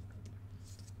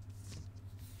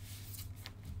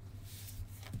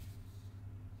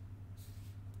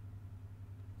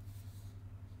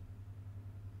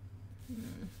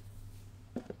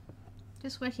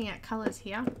 Just working out colours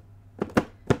here,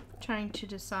 trying to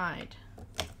decide.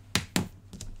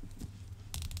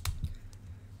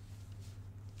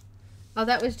 Oh,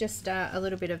 that was just a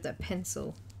little bit of the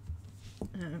pencil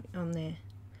on there.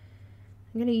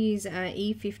 I'm going to use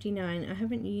E59. I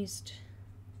haven't used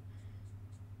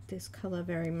this colour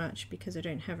very much because I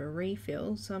don't have a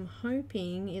refill, so I'm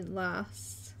hoping it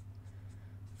lasts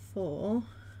for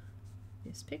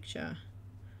this picture.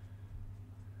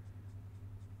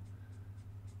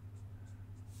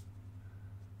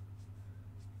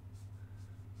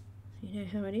 You know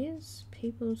how it is,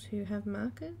 people who have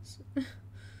markers. I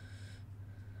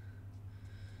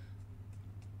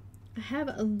have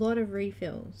a lot of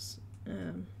refills,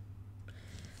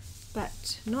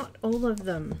 but not all of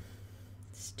them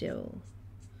still.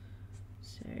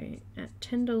 So at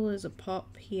 $10 a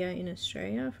pop here in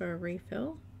Australia for a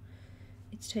refill,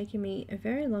 it's taken me a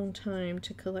very long time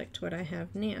to collect what I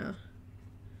have now.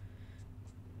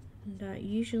 And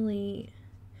usually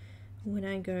when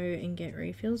I go and get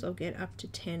refills, I'll get up to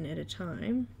 10 at a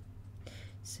time.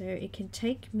 So it can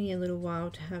take me a little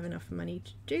while to have enough money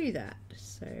to do that.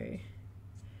 So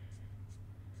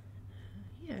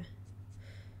yeah.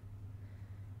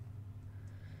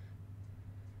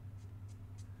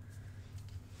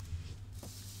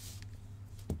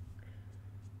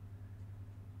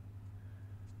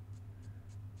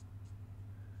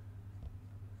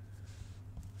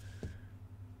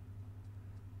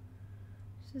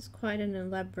 This is quite an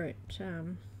elaborate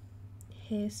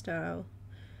hairstyle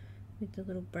with the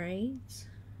little braids.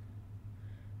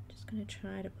 Just going to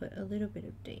try to put a little bit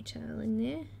of detail in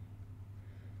there.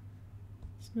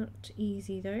 It's not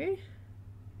easy though.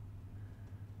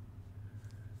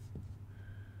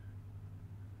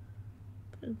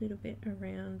 Put a little bit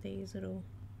around these little...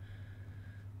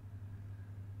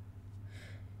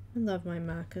 I love my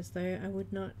markers though, I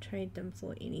would not trade them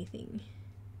for anything.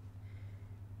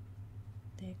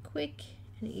 They're quick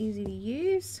and easy to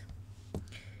use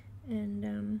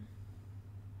and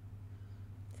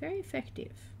very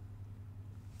effective.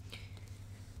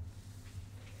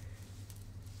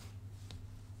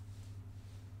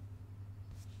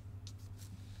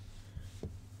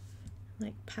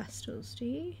 Like pastels, do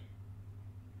you?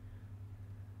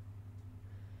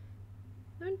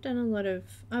 I haven't done a lot of...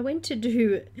 I went to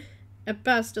do a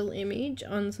pastel image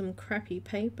on some crappy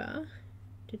paper.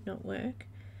 Did not work.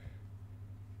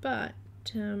 But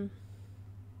I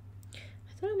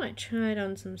thought I might try it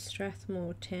on some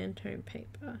Strathmore Tantone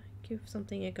paper. Give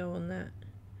something a go on that.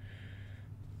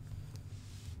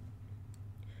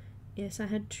 Yes, I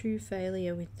had true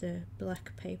failure with the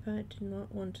black paper. I did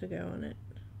not want to go on it.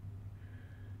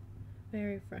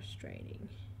 Very frustrating.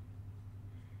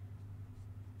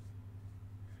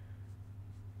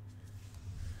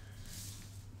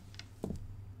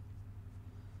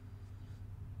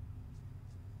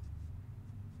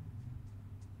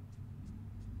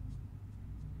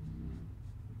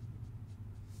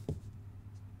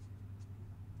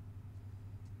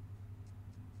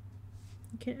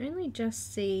 You can only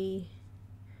just see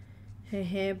her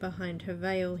hair behind her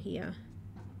veil here.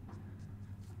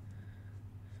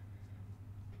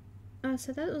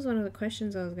 So that was one of the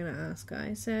questions I was going to ask,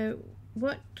 guys. So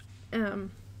what,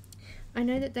 I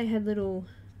know that they had little,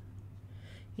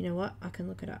 you know what, I can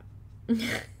look it up.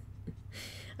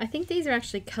 I think these are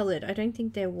actually coloured. I don't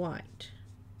think they're white,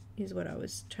 is what I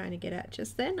was trying to get at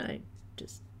just then. I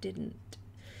just didn't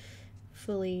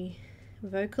fully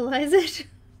vocalize it.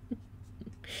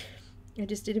 I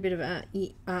just did a bit of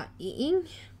art-eating.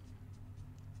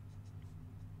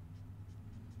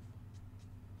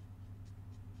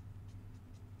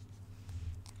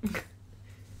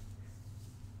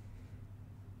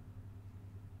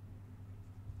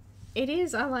 It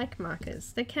is, I like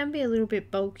markers. They can be a little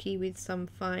bit bulky with some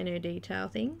finer detail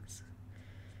things.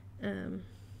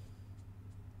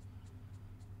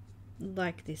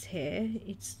 Like this hair,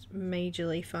 it's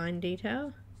majorly fine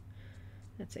detail.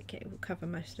 That's okay, we'll cover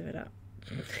most of it up.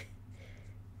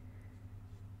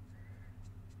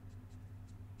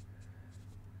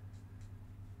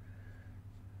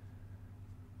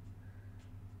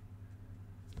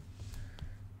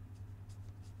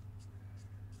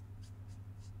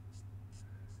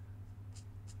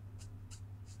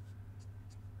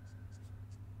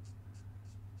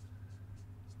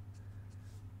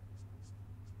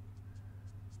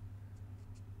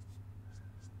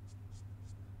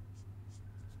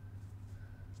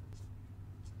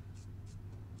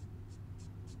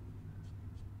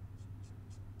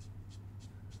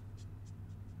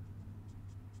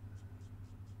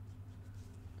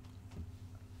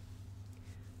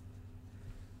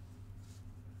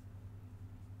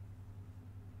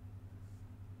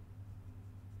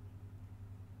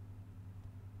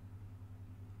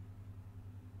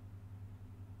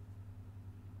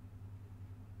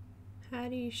 How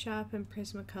do you sharpen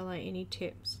Prismacolor? Any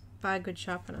tips? Buy a good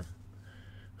sharpener.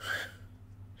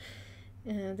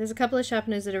 There's a couple of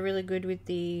sharpeners that are really good with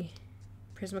the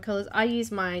Prismacolors. I use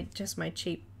just my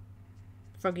cheap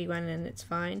froggy one and it's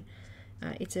fine.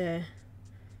 It's a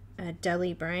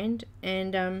Deli brand,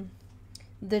 and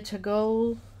the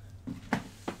Togol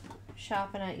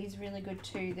sharpener is really good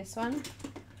too, this one.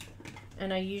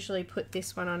 And I usually put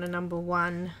this one on a number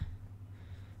 1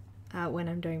 when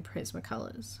I'm doing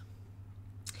Prismacolors.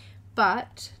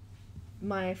 But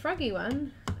my froggy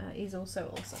one is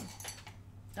also awesome.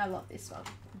 I love this one.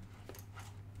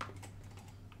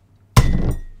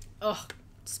 Oh,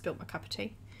 Spilt my cup of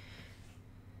tea.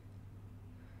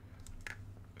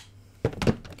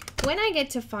 When I get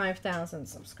to 5,000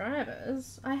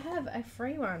 subscribers, I have a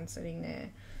free one sitting there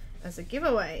as a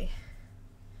giveaway.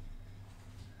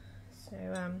 So,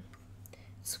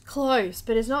 it's close,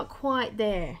 but it's not quite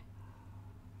there.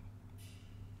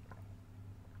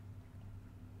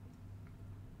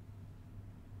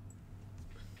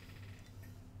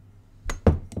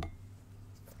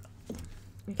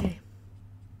 Okay,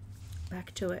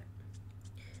 back to it.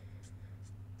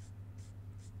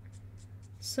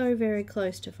 So very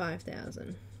close to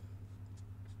 5,000.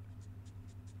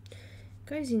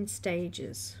 Goes in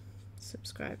stages,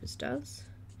 subscribers does.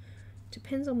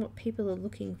 Depends on what people are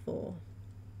looking for.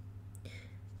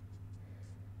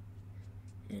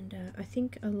 And I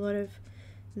think a lot of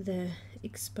the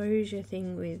exposure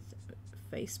thing with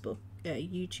Facebook,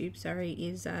 YouTube, sorry,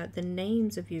 is the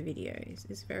names of your videos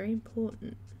is very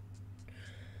important.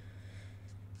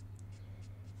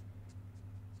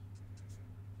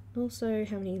 Also,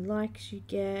 how many likes you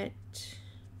get,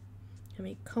 how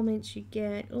many comments you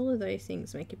get, all of those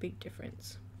things make a big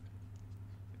difference.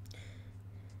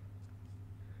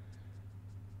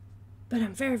 But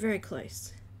I'm very, very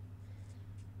close.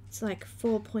 It's like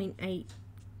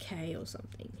 4.8k or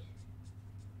something.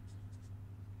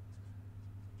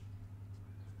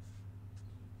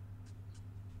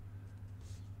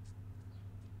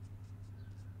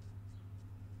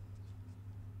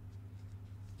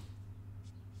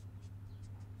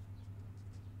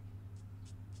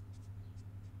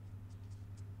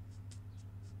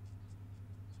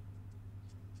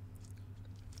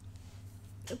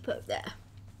 I'll put there.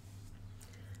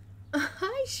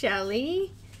 Hi,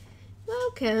 Shelley.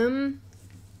 Welcome.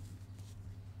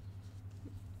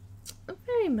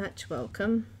 Very much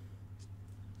welcome.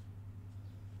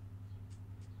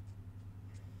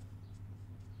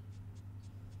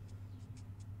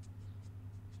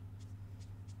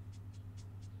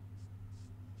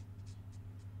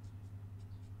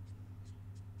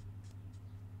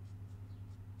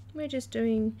 We're just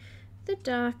doing the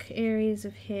dark areas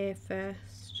of hair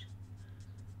first.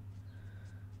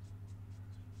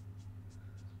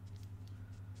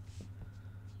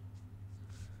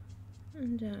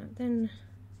 And then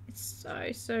it's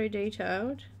so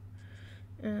detailed.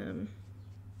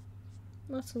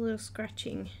 Lots of little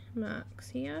scratching marks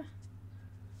here.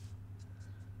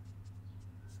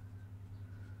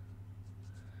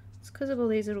 It's because of all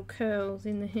these little curls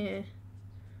in the hair.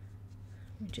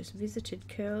 We just visited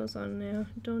curls on our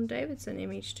Dawn Davidson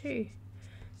image too.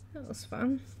 That was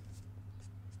fun.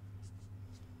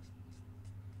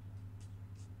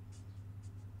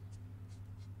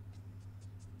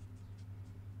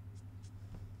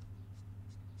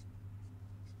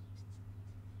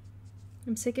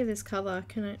 I'm sick of this colour.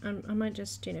 Can I might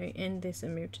just, you know, end this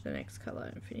and move to the next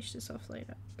colour and finish this off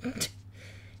later. Do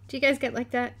you guys get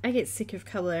like that? I get sick of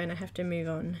colour and I have to move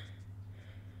on.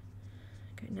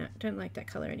 Okay, no, don't like that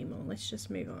colour anymore. Let's just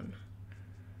move on.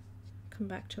 Come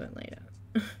back to it later.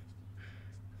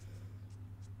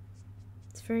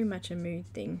 It's very much a mood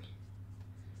thing.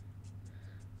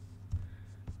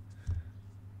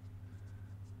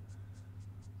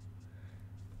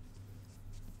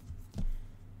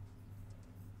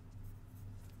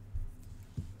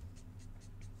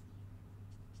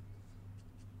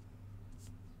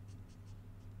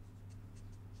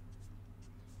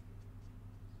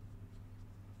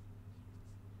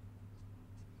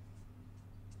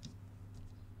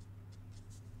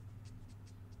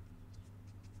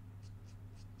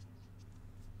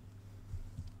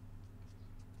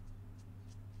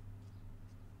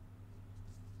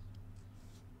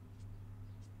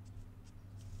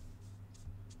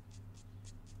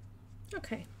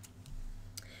 Okay,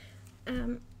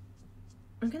 I'm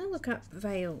going to look up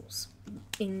veils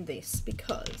in this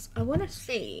because I want to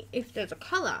see if there's a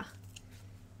colour.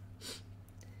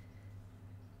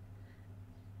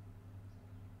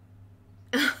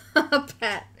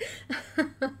 Pat.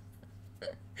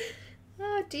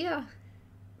 Oh dear.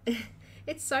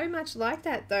 It's so much like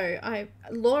that though.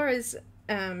 Laura's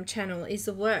channel is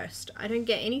the worst. I don't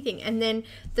get anything. And then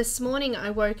this morning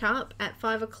I woke up at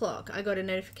 5 o'clock. I got a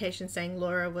notification saying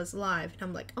Laura was live. And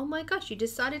I'm like, oh my gosh, you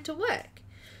decided to work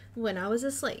when I was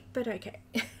asleep. But okay.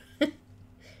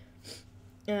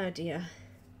 Oh dear.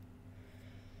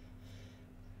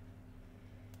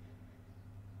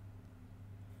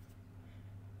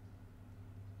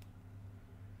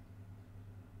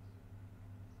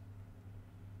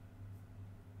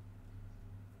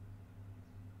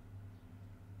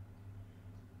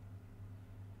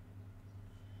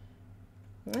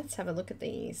 Let's have a look at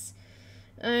these.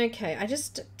 Okay, I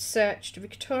just searched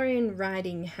Victorian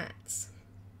riding hats.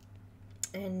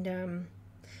 And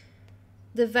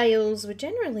the veils were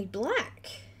generally black.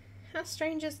 How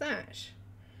strange is that?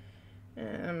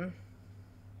 There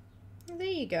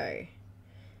you go.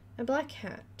 A black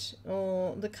hat,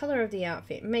 or the color of the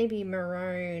outfit, maybe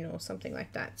maroon or something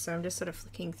like that. So I'm just sort of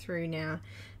flicking through now,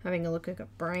 having a look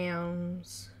at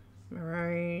browns,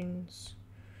 maroons,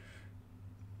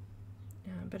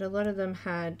 but a lot of them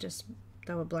had just,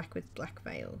 they were black with black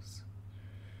veils.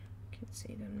 You can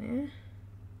see them there.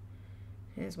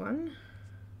 Here's one.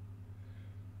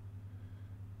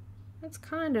 That's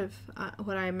kind of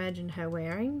what I imagine her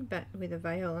wearing, but with a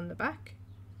veil on the back.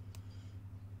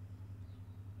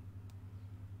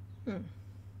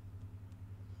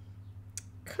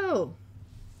 Cool.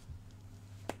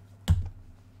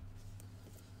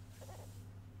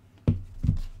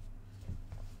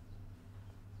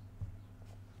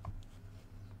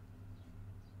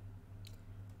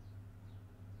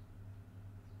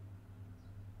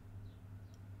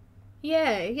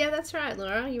 Yeah, that's right,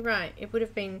 Laura. You're right. It would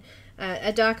have been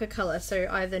a darker color, so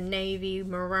either navy,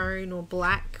 maroon, or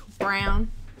black,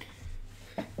 brown.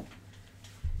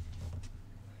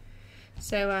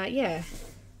 So yeah,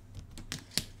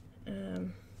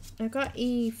 I got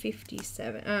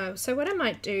E57. So what I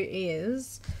might do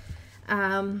is,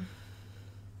 I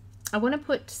want to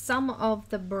put some of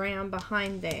the brown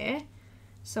behind there.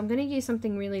 So I'm going to use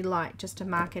something really light just to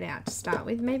mark it out to start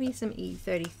with. Maybe some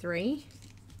E33.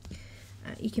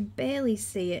 You can barely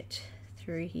see it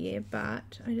through here,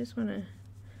 but I just want to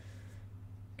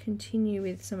continue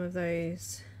with some of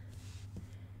those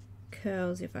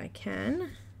curls if I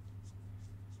can.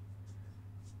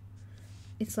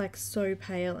 It's like so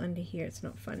pale under here, it's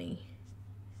not funny.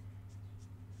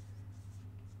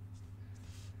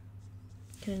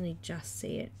 You can only just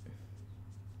see it.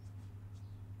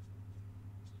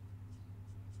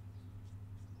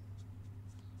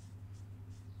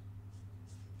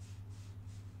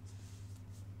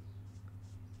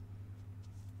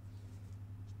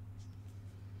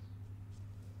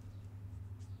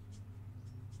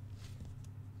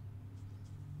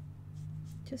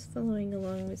 Just following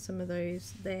along with some of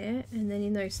those there, and then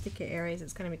in those thicker areas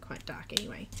it's going to be quite dark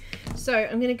anyway. So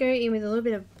I'm going to go in with a little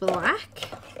bit of black.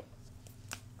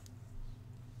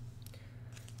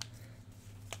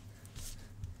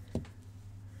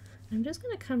 I'm just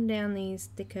going to come down these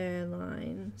thicker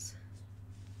lines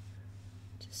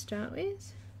to start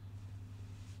with.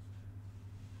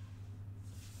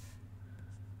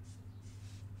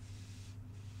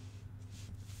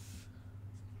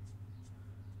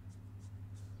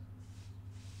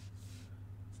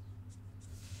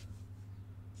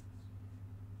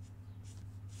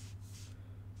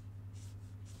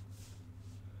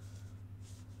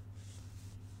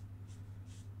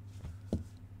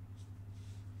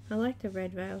 I like the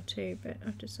red veil too, but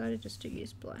I've decided just to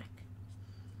use black.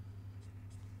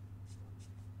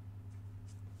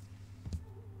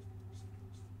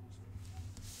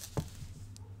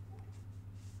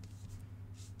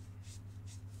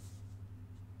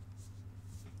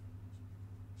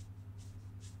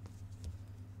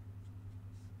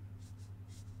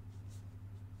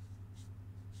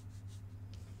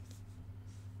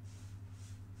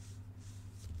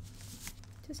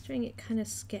 Just doing it kind of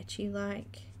sketchy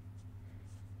like.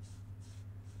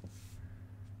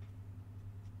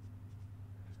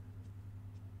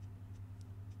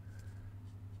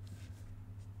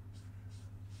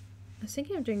 I was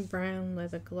thinking of doing brown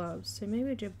leather gloves, so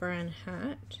maybe do a brown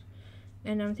hat,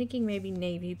 and I'm thinking maybe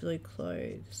navy blue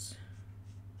clothes.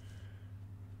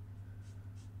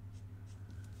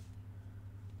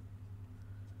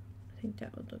 I think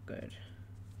that would look good.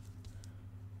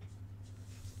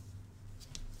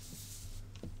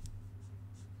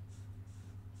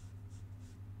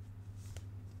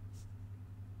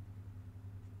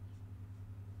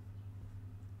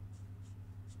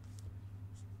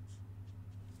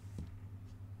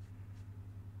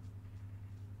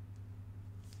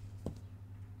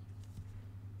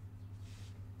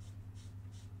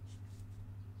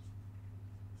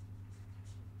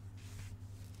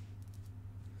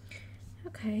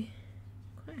 Okay,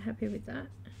 quite happy with that.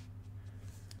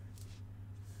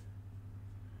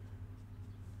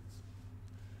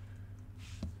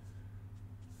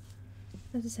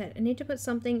 As I said, I need to put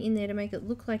something in there to make it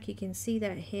look like you can see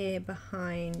that hair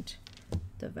behind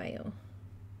the veil.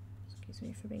 Excuse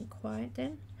me for being quiet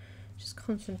then. Just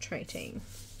concentrating.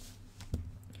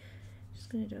 Just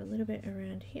going to do a little bit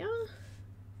around here.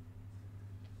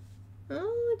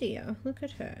 Oh dear, look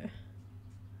at her.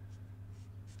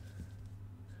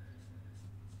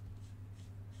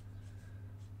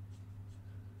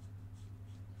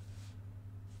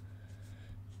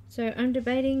 So I'm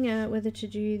debating whether to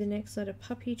do the next lot of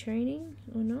puppy training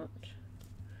or not.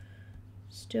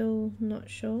 Still not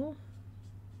sure.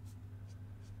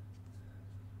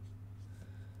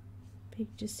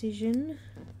 Big decision.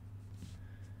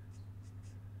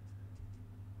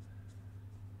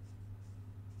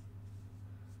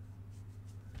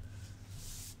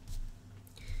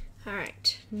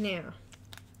 Alright, now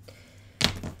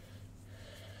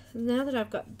that I've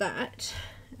got that,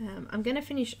 I'm going to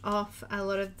finish off a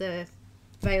lot of the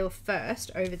veil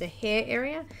first over the hair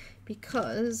area,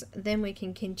 because then we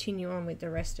can continue on with the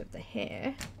rest of the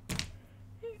hair.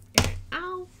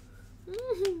 Ow!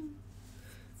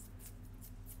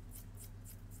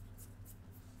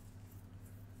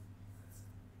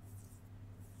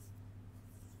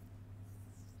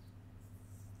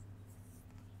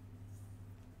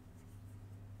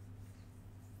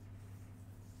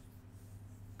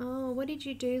 Oh, what did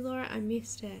you do, Laura? I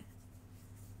missed it.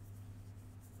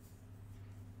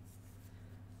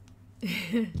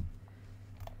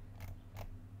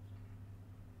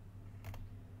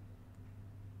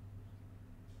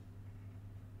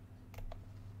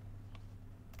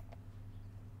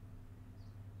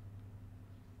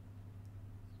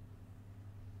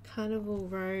 Carnival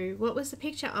Row. What was the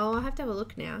picture? Oh, I'll have to have a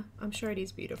look now. I'm sure it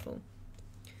is beautiful.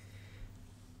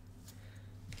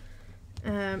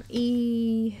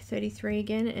 E33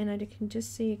 again, and I can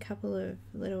just see a couple of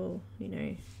little, you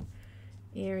know,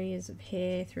 areas of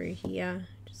hair through here.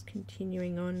 Just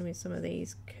continuing on with some of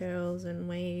these curls and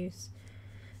waves,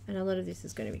 and a lot of this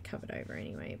is going to be covered over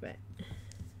anyway, but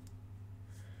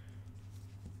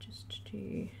just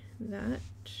do that.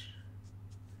 So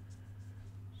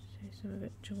some of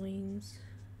it joins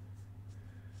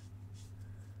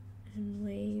and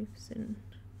waves and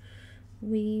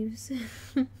weaves.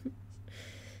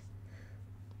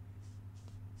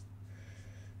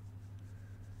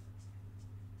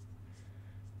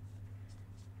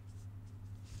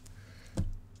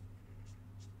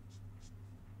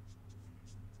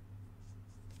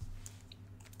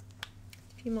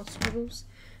 A few more scribbles.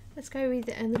 Let's go with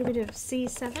a little bit of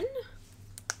C7.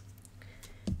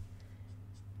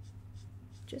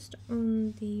 Just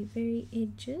on the very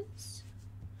edges.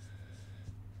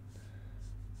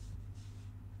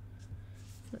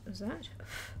 What was that?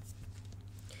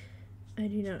 I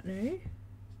do not know.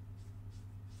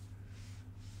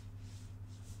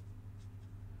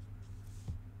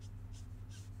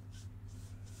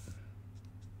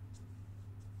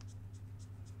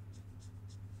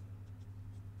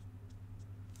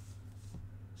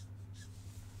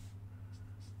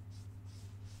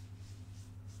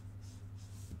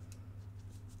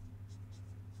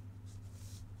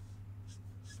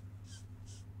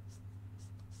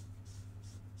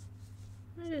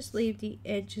 I just leave the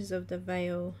edges of the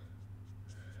veil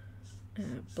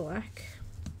black,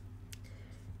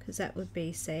 because that would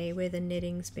be, say, where the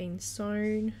netting's been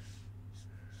sewn.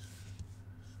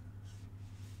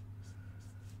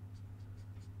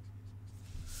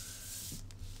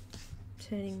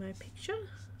 Turning my picture.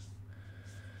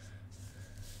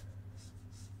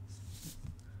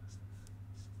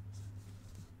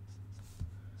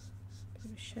 Bit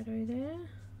of a shadow there.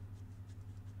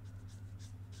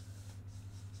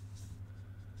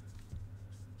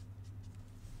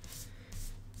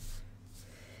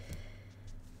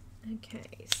 Okay,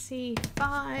 C5.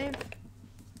 I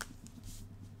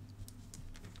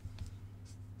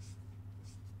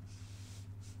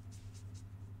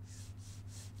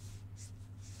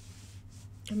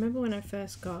remember when I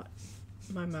first got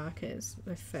my markers,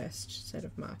 my first set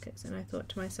of markers, and I thought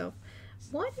to myself,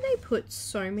 why do they put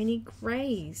so many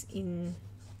greys in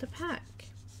the pack?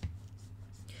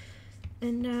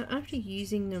 And after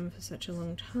using them for such a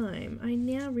long time, I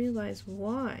now realize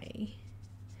why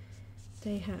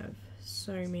they have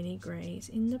so many greys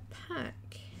in the pack.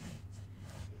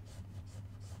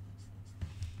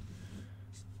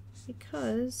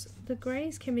 Because the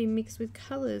greys can be mixed with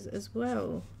colours as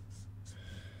well,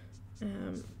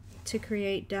 to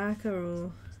create darker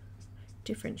or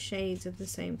different shades of the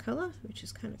same colour, which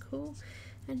is kind of cool.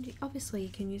 And obviously you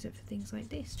can use it for things like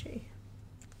this too.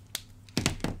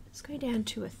 Let's go down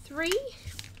to a 3.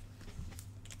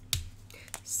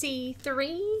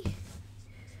 C3.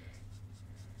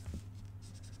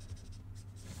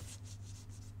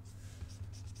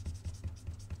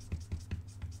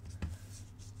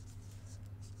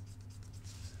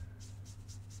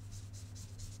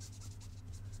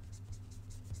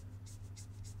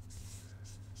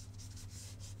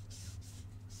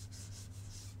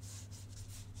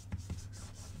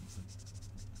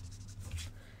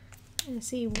 And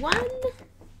C1.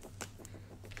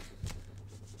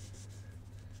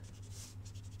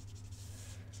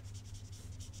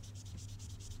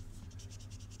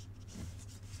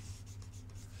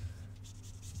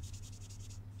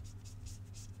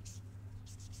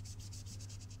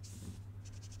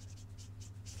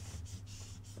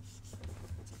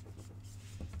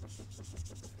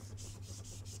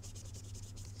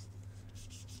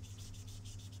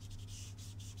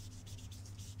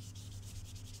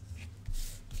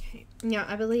 Now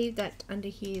I believe that under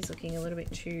here is looking a little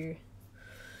bit too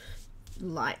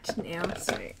light now,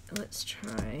 so let's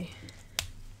try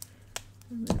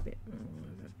a little bit more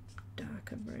of a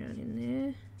darker brown in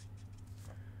there.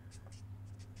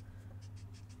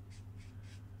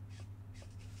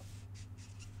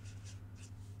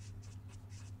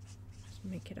 Just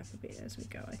make it up a bit as we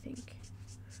go, I think.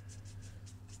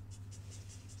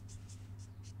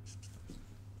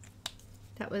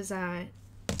 That was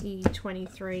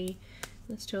E23.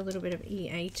 Let's do a little bit of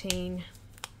E18.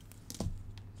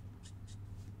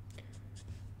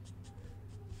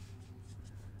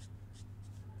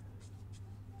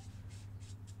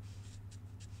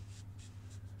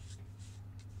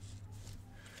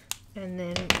 And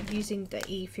then using the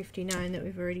E59 that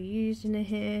we've already used in the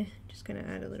hair, just going to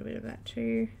add a little bit of that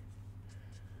too.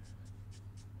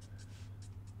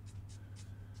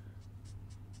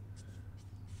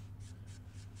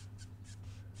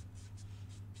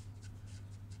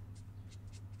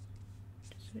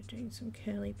 Just sort of doing some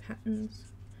curly patterns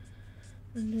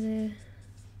under there.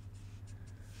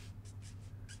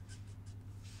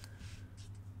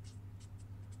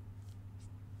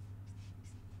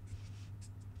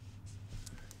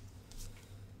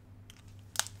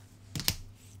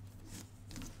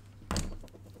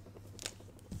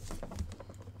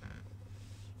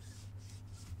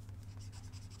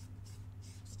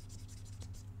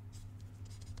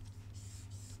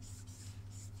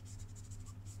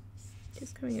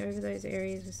 Just coming over those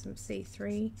areas with some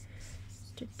C3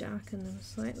 just to darken them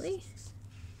slightly,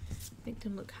 make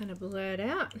them look kind of blurred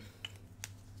out.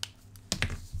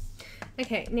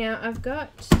 Okay, now I've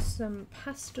got some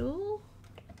pastel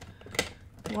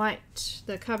white,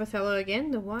 the Carbothello again,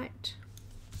 the white.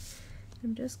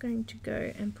 I'm just going to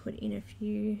go and put in a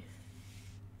few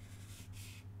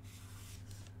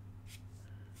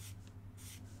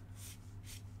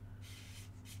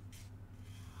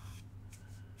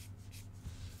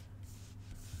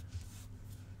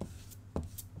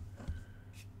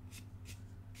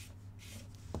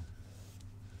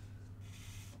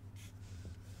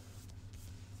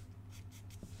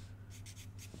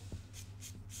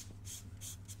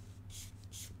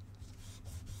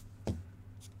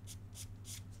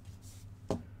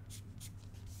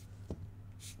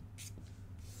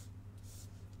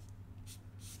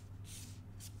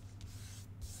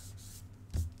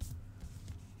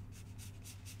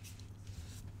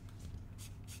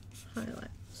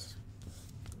highlights.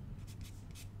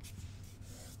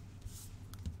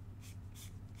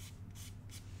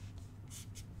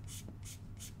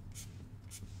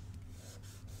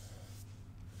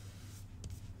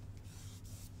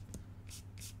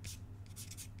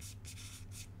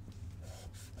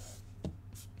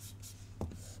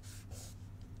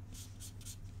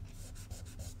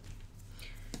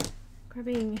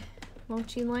 Grabbing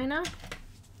multi-liner.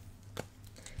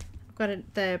 I've got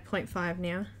it the 0.5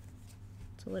 now.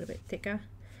 It's a little bit thicker.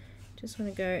 Just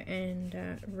want to go and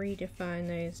redefine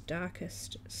those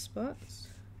darkest spots.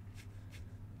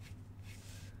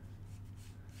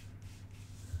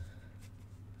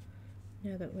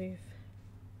 Now that we've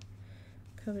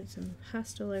covered some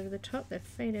pastel over the top, they've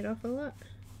faded off a lot.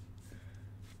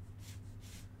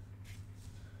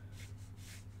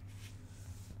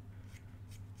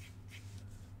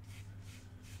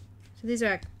 So these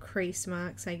are our crease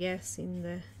marks, I guess, in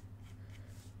the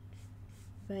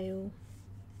veil.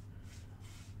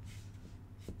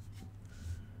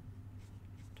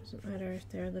 Doesn't matter if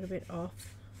they're a little bit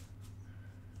off.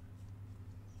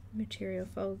 Material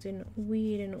folds in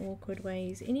weird and awkward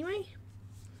ways anyway.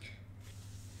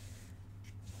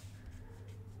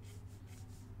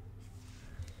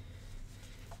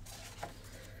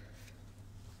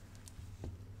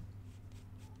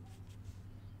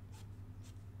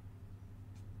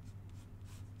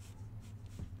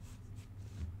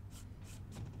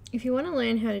 If you want to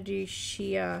learn how to do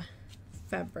sheer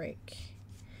fabric,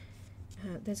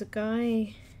 there's a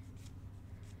guy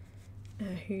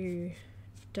who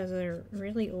does a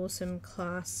really awesome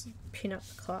class, pin-up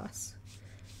class.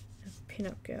 A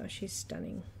pin-up girl, she's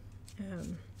stunning.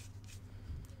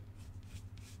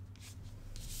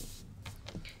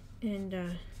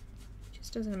 And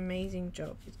just does an amazing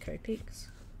job with Copics.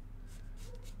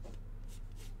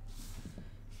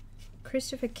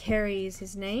 Christopher Carey is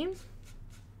his name.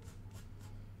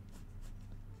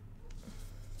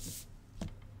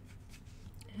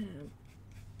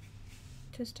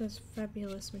 Just does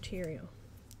fabulous material.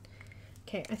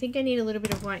 Okay, I think I need a little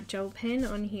bit of white gel pen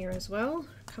on here as well.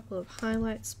 A couple of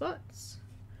highlight spots.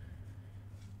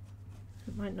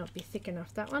 It might not be thick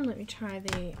enough, that one. Let me try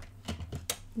the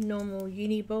normal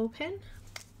Uni-Ball pen.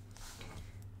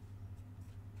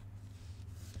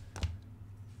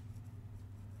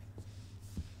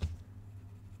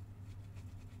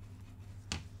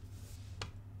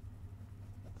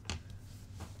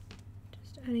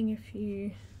 adding a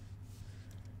few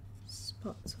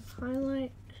spots of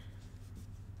highlight.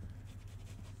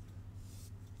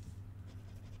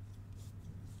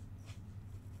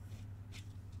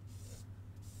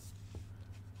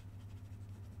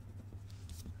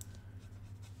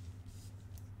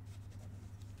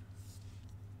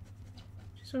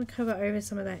 Just want to cover over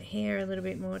some of that hair a little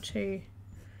bit more too.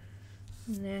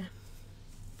 And there.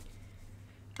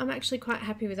 I'm actually quite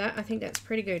happy with that. I think that's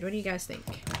pretty good. What do you guys think?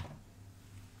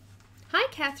 Hi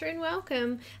Catherine,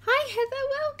 welcome. Hi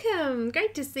Heather, welcome.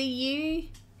 Great to see you.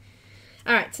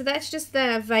 Alright, so that's just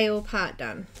the veil part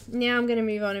done. Now I'm going to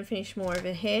move on and finish more of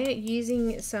her hair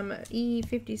using some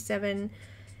E57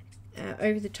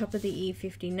 over the top of the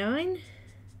E59.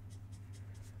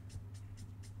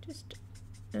 Just,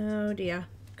 oh dear,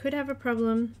 could have a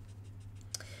problem.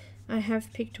 I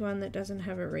have picked one that doesn't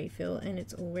have a refill and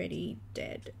it's already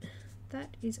dead.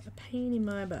 That is a pain in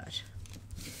my butt.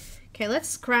 Okay, let's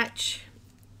scratch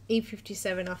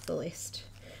E57 off the list.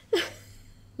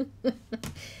 What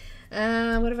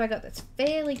have I got that's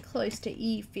fairly close to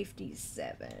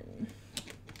E57?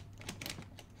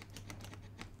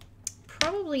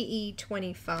 Probably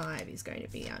E25 is going to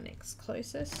be our next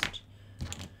closest.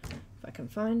 If I can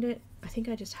find it. I think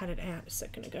I just had it out a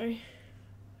second ago.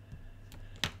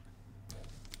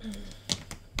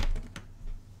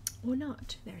 Or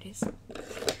not. There it is.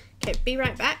 Okay, be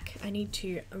right back. I need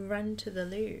to run to the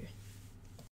loo.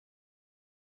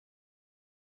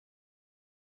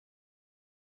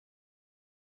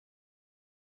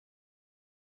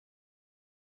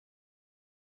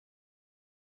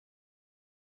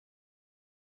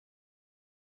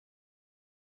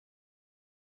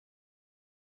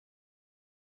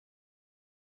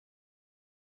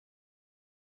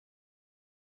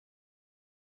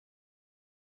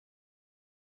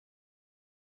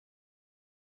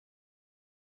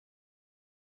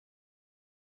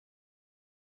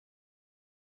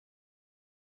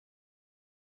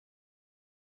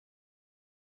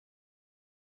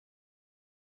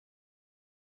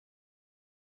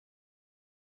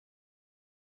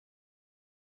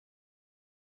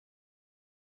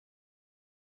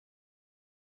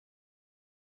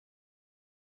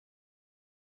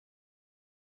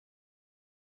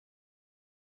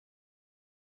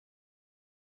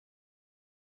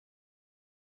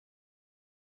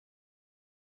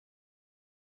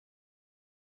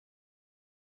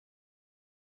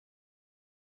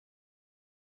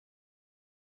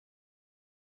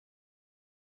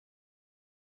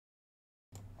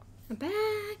 I'm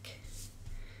back.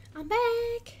 I'm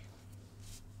back.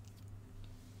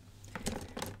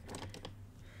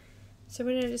 So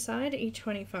what did I decide?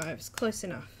 E25 is close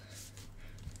enough.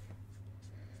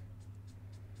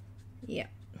 Yeah.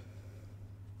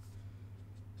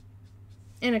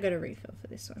 And I got a refill for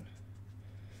this one.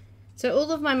 So all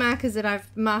of my markers that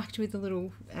I've marked with a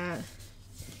little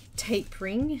tape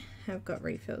ring have got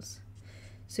refills.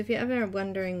 So if you're ever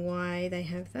wondering why they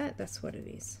have that, that's what it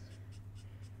is.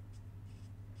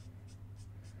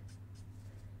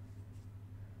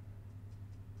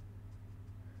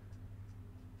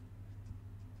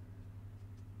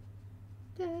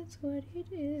 That's what it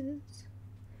is.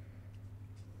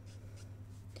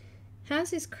 How's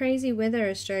this crazy weather,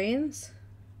 Australians,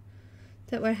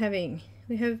 that we're having?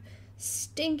 We have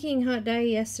stinking hot day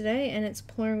yesterday and it's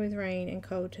pouring with rain and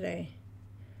cold today.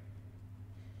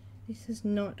 This is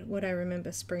not what I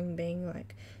remember spring being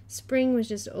like. Spring was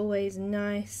just always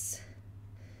nice,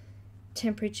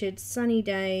 temperatured, sunny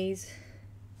days.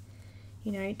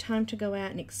 You know, time to go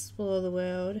out and explore the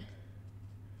world.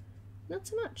 Not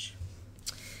so much.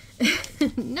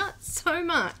 Not so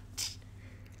much.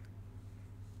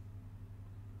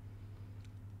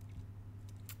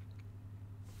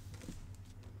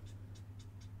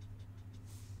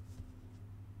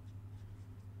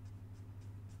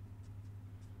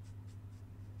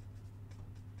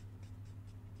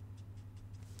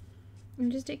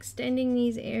 I'm just extending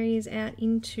these areas out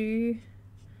into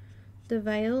the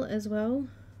veil as well.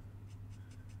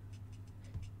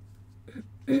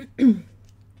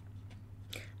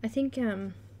 I think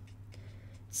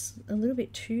it's a little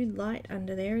bit too light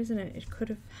under there, isn't it? It could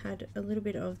have had a little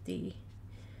bit of the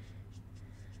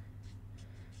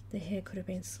hair could have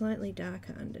been slightly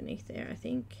darker underneath there, I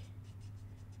think.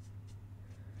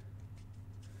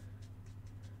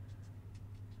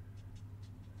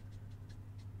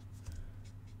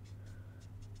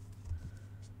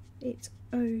 It's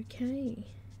okay.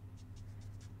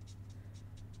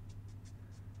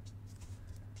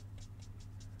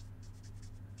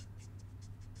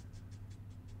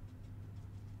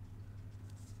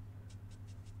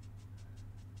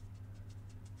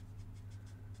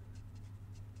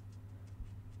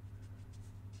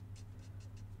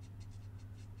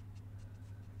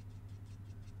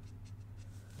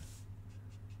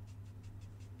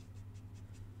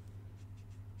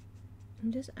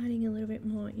 I'm just adding a little bit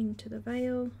more into the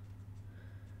veil.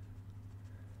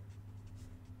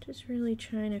 Just really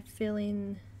trying to fill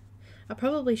in. I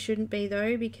probably shouldn't be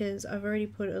though, because I've already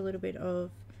put a little bit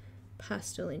of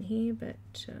pastel in here,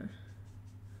 but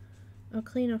I'll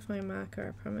clean off my marker,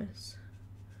 I promise.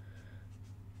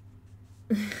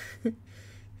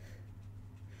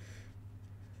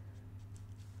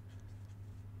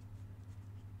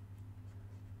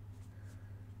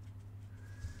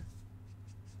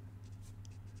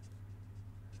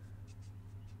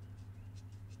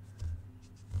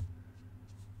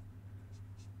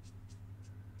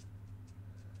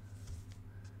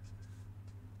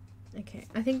 Okay,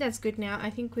 I think that's good now. I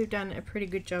think we've done a pretty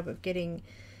good job of getting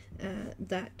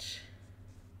that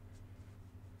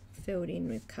filled in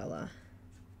with colour.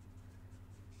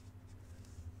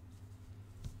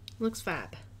 Looks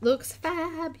fab. Looks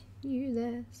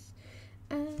fabulous.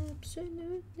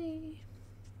 Absolutely.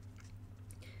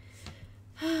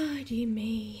 Oh, dear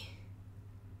me.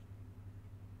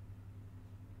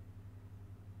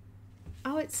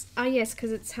 Oh, yes,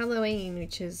 because it's Halloween,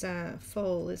 which is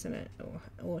fall, isn't it? Or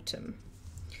autumn.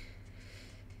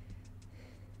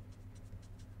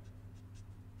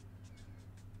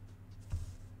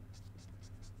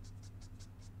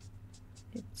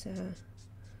 It's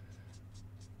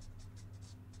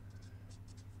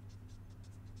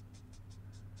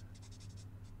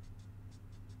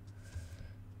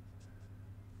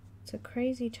a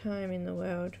crazy time in the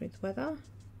world with weather.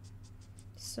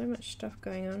 So much stuff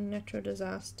going on, natural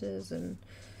disasters and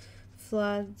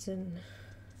floods and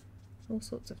all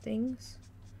sorts of things.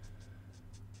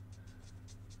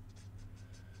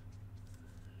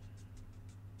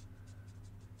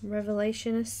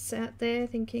 Revelationists out there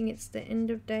thinking it's the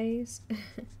end of days.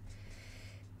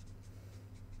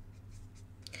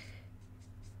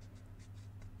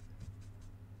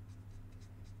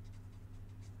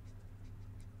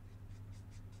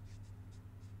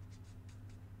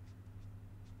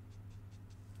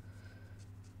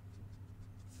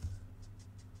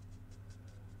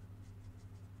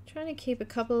 Trying to keep a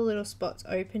couple of little spots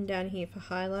open down here for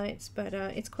highlights, but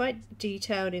it's quite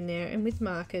detailed in there, and with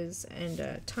markers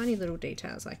and tiny little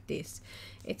details like this,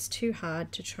 it's too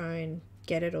hard to try and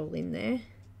get it all in there.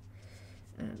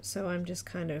 So I'm just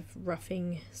kind of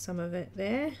roughing some of it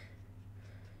there,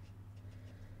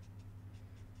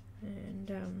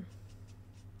 and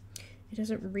it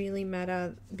doesn't really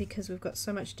matter because we've got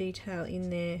so much detail in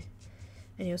there,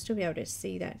 and you'll still be able to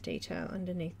see that detail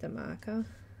underneath the marker.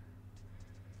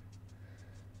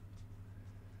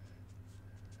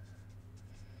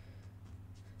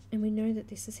 And we know that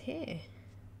this is hair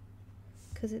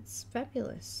because it's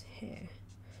fabulous hair.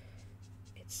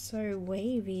 It's so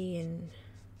wavy, and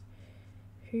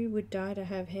who would die to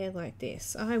have hair like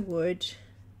this? I would.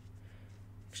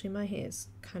 Actually, my hair's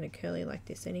kind of curly like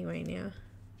this anyway now.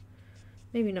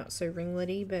 Maybe not so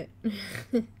ringlety, but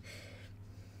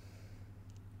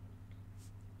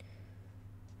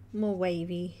more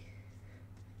wavy.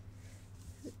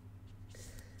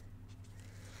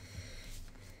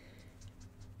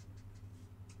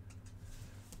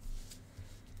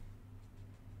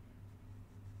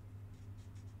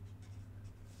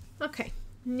 Okay,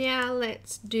 now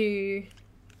let's do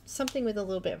something with a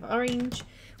little bit of orange,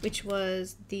 which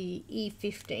was the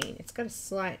E15. It's got a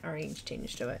slight orange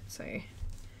tinge to it, so,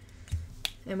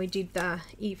 and we did the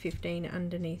E15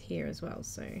 underneath here as well,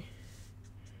 so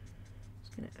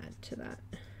just going to add to that.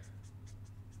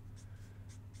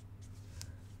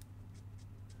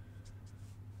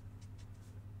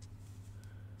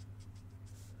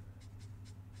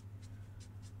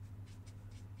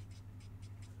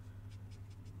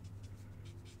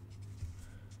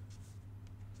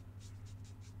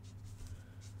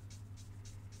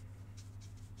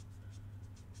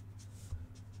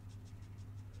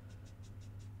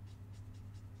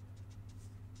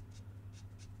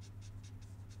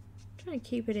 Trying to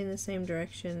keep it in the same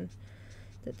direction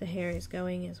that the hair is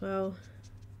going as well.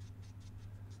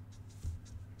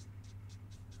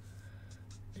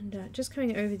 And just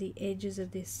coming over the edges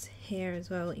of this hair as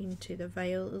well into the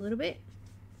veil a little bit.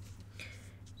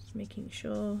 Just making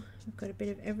sure I've got a bit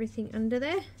of everything under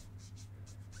there.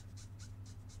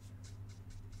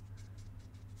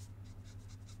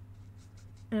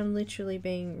 And I'm literally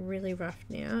being really rough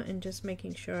now and just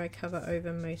making sure I cover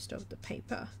over most of the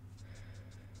paper.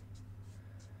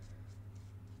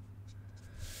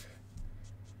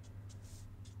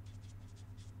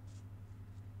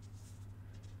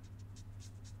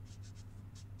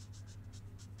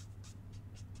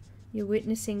 You're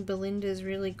witnessing Belinda's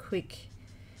really quick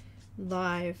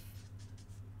live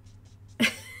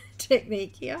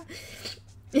technique here.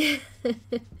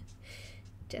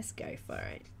 Just go for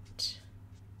it.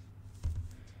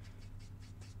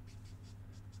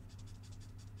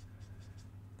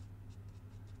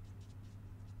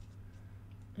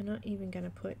 I'm not even going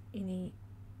to put any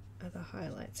other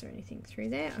highlights or anything through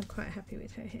there. I'm quite happy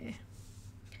with her hair.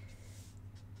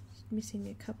 Just missing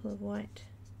a couple of white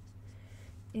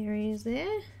areas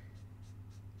there.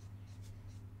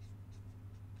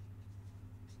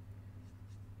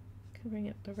 Covering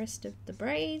up the rest of the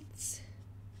braids.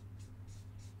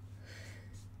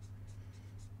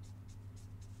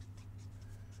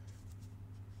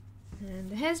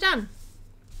 And the hair's done.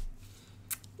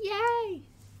 Yay!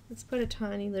 Let's put a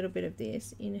tiny little bit of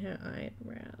this in her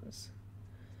eyebrows.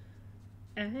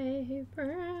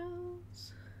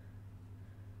 Eyebrows.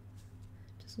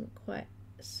 Doesn't look quite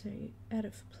so out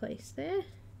of place there. A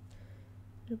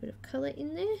little bit of colour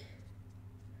in there.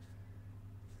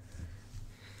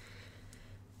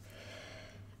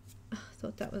 Oh, I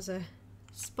thought that was a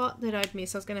spot that I'd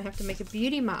miss. I was going to have to make a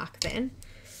beauty mark then.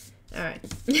 Alright.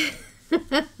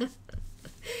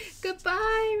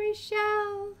 Goodbye,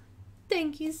 Rochelle.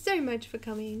 Thank you so much for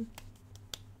coming.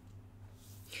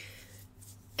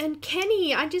 And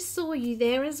Kenny, I just saw you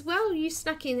there as well. You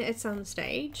snuck in at some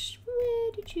stage.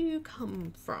 Where did you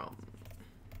come from?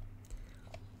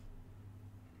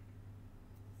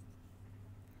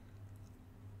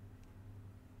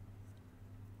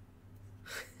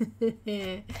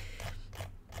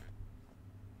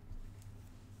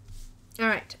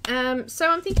 Alright, so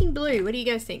I'm thinking blue. What do you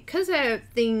guys think? Because our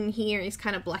thing here is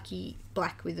kind of black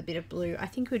with a bit of blue, I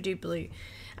think we'll do blue.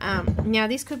 Now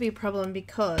this could be a problem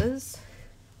because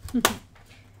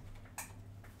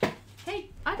hey,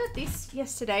 I got this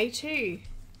yesterday too.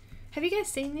 Have you guys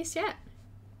seen this yet?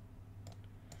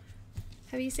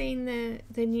 Have you seen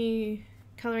the new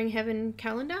Colouring Heaven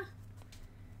calendar?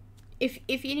 If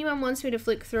anyone wants me to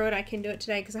flick through it, I can do it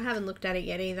today because I haven't looked at it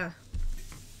yet either.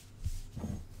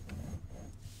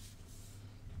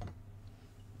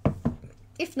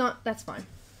 If not, that's fine.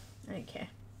 I don't care.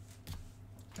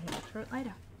 I'll look through it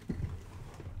later.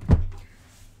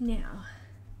 Now,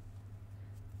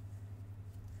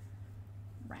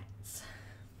 rats.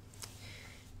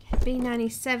 Okay,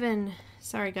 B97.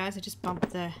 Sorry guys, I just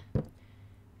bumped the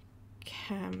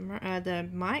camera, the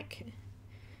mic.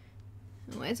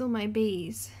 Where's all my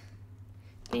B's?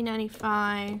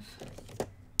 B95,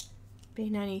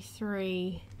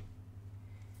 B93.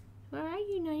 Where are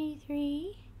you,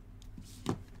 93?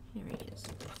 There he is.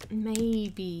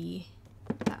 Maybe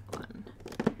that one.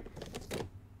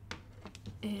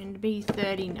 And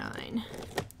B39.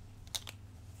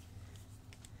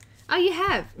 Oh, you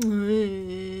have?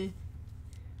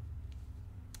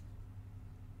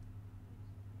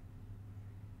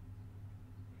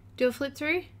 Do a flip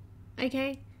through?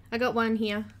 Okay. I got one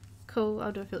here. Cool,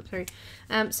 I'll do a flip through.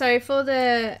 So for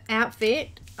the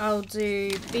outfit, I'll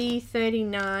do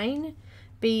B39.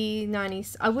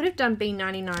 B90, I would have done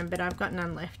B99, but I've got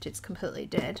none left. It's completely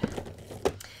dead.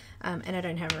 And I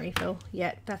don't have a refill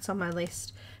yet. That's on my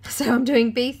list. So I'm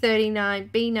doing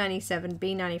B39, B97,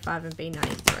 B95, and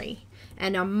B93.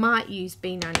 And I might use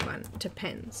B91.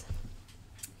 Depends.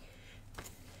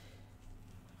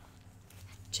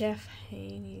 Jeff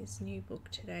Haney's new book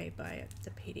today by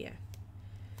the PDF.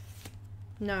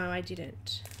 No, I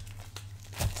didn't.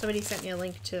 Somebody sent me a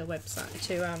link to the website,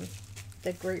 to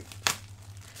the group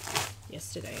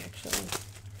yesterday actually.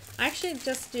 I actually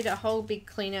just did a whole big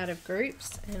clean out of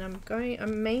groups, and I'm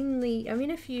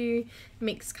in a few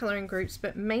mixed colouring groups,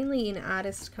 but mainly in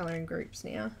artist colouring groups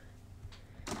now.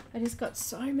 I just got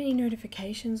so many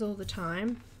notifications all the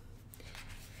time.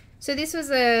 So this was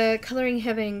a Colouring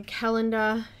Heaven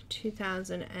calendar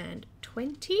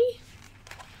 2020.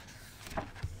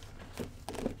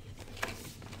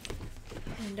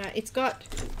 And it's got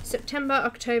September,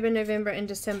 October, November and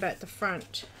December at the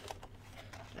front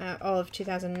of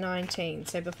 2019.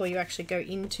 So before you actually go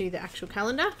into the actual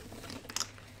calendar.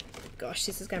 Gosh,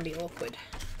 this is going to be awkward.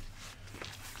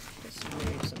 Just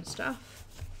move some stuff.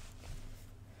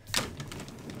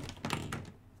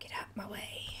 Get out my way.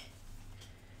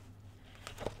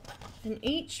 And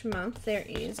each month there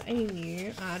is a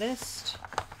new artist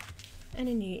and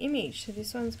a new image. So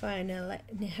this one's by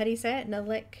how do you say it?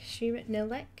 Nalek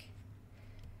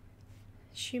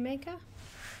Shoemaker.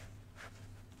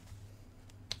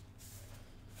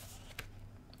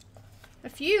 A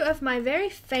few of my very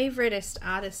favoritist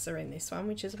artists are in this one,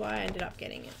 which is why I ended up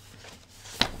getting it.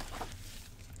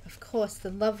 Of course,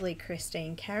 the lovely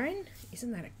Christine Caran.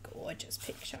 Isn't that a gorgeous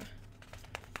picture?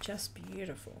 Just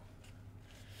beautiful.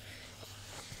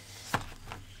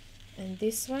 And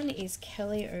this one is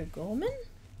Kelly O'Gorman.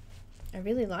 I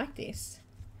really like this.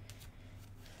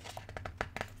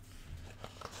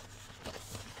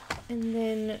 And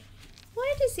then,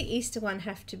 why does the Easter one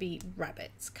have to be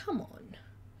rabbits? Come on.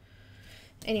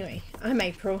 Anyway, I'm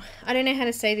April. I don't know how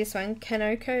to say this one.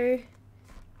 Kanoko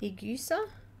Igusa?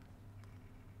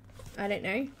 I don't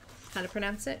know how to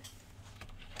pronounce it.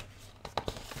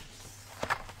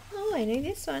 Oh, I know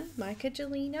this one.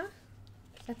 Michaelina.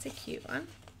 That's a cute one.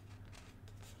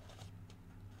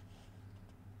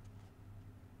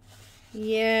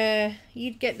 Yeah,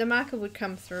 you'd get the marker would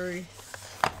come through,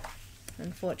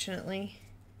 unfortunately.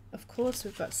 Of course,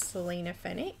 we've got Selena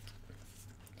Fennick,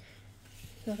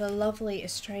 another lovely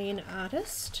Australian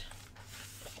artist.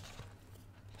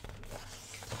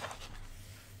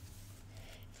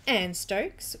 Anne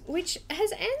Stokes, which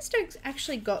has Anne Stokes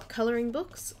actually got colouring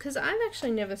books? Because I've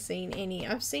actually never seen any.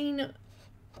 I've seen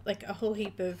like a whole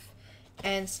heap of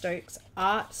Anne Stokes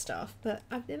art stuff, but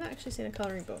I've never actually seen a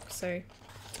colouring book. So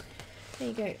there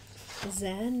you go.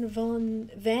 Zan von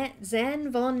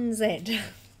Zed.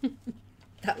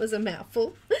 That was a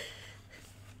mouthful.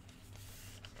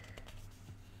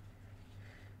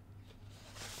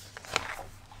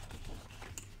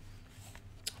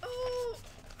 Oh,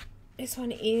 this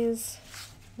one is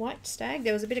White Stag.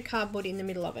 There was a bit of cardboard in the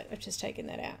middle of it. I've just taken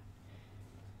that out.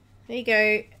 There you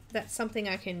go. That's something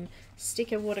I can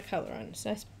stick a watercolour on. It's a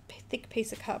nice thick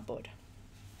piece of cardboard.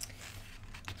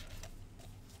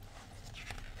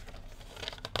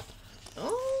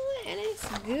 Oh, Anis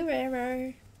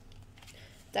Guerrero.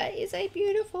 That is a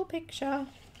beautiful picture.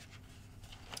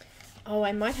 Oh,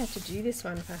 I might have to do this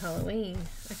one for Halloween.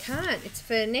 I can't. It's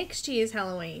for next year's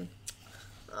Halloween.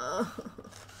 Oh.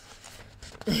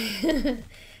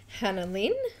 Hannah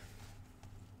Lynn.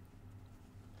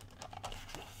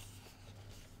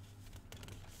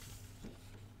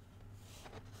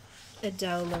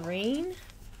 Adele Loreen.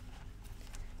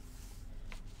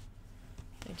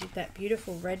 I did that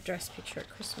beautiful red dress picture at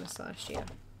Christmas last year.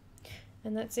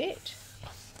 And that's it.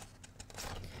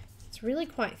 It's really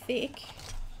quite thick.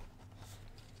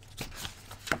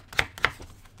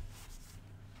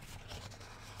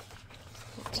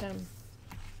 But,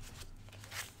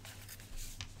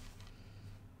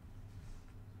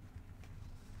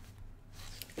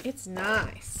 it's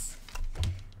nice.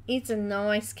 It's a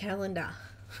nice calendar.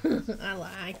 I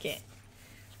like it.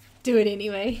 Do it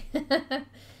anyway.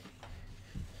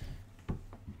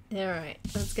 Alright,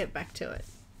 let's get back to it.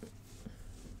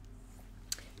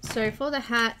 So for the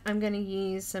hat, I'm going to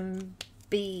use some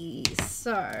bees.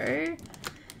 So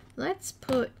let's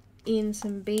put in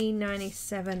some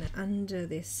B97 under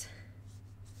this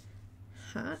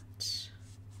hat.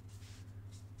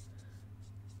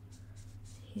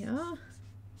 Here.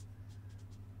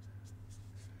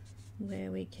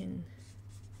 Where we can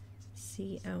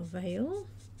see our veil.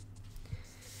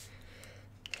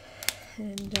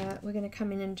 And we're going to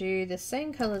come in and do the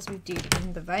same colours we did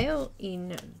in the veil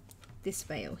in this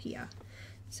veil here.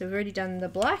 So we've already done the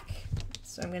black,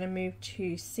 so I'm going to move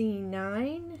to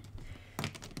C9.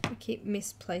 I keep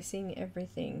misplacing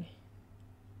everything.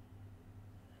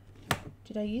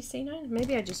 Did I use C9?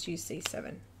 Maybe I just used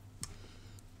C7.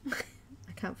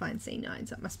 I can't find C9,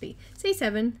 so it must be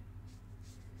C7.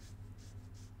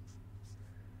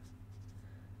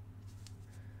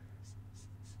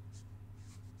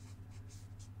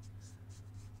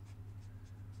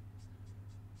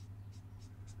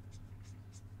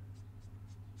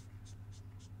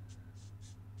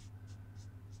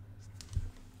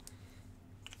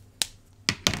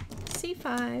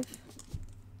 C5.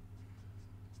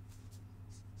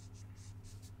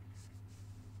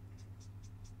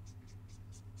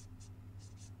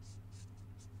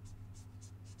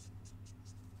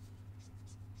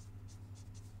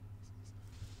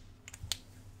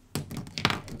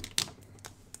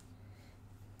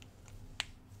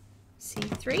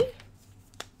 C3.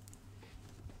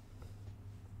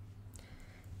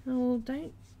 Oh,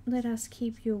 don't let us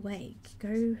keep you awake.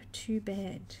 Go to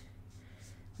bed.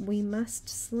 We must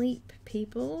sleep,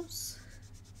 peoples.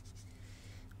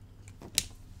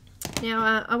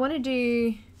 Now, I want to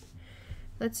do,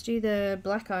 let's do the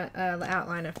black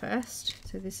outliner first.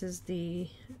 So this is the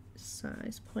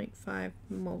size 0.5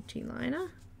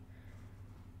 multi-liner.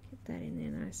 Get that in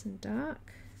there nice and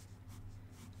dark.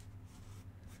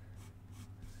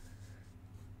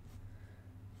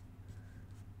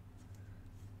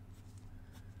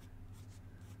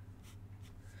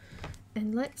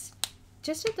 And let's,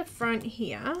 just at the front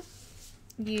here,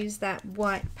 use that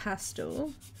white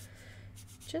pastel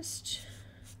just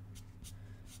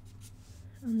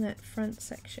on that front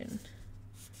section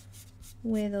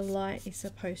where the light is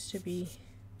supposed to be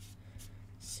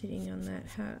sitting on that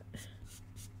hat.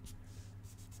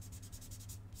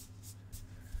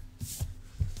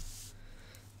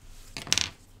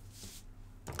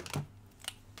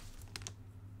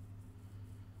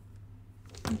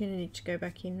 gonna need to go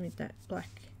back in with that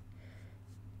black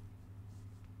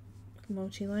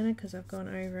multi-liner because I've gone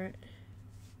over it.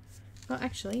 Oh,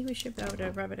 actually, we should be able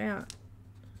to rub it out.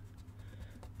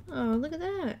 Oh, look at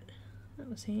that. That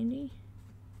was handy.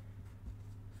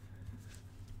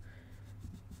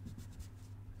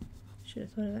 Should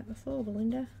have thought of that before,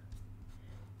 Belinda.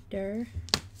 Durr.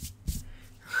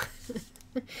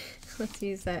 Let's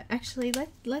use that. Actually,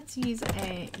 let's use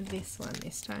this one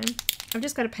this time. I've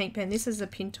just got a paint pen. This is a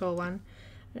Pintor one.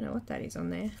 I don't know what that is on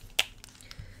there.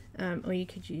 Or you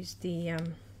could use the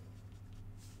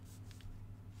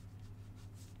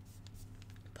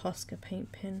Posca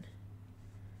paint pen.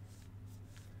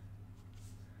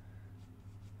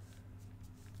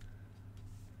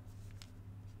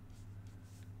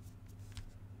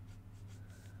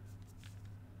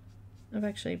 I've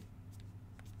actually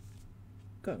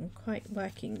gotten quite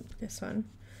liking this one.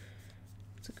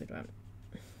 It's a good one.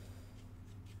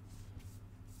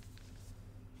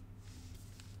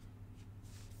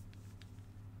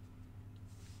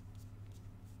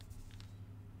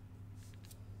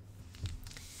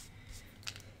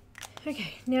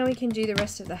 Okay, now we can do the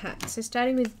rest of the hat. So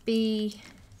starting with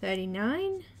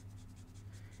B39,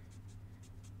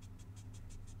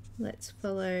 let's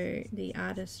follow the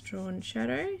artist drawn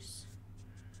shadows.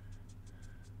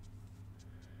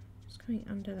 Just going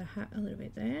under the hat a little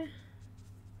bit there.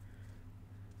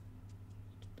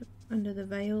 Under the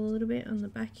veil a little bit on the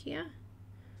back here.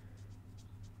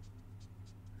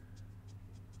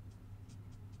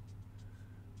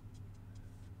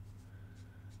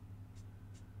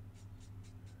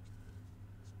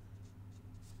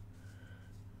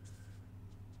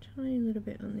 Tiny little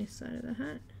bit on this side of the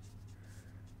hat.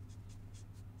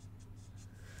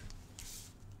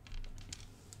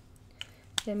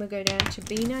 Then we'll go down to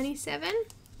B97.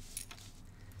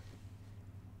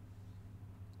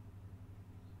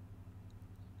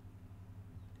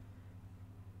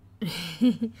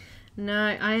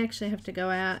 No, I actually have to go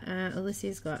out.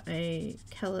 Alicia's got a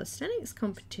calisthenics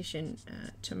competition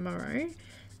tomorrow,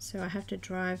 so I have to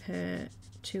drive her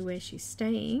to where she's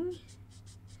staying.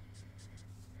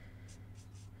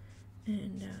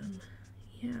 And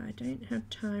yeah, I don't have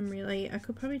time really. I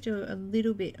could probably do a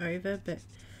little bit over, but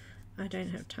I don't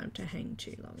have time to hang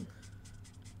too long.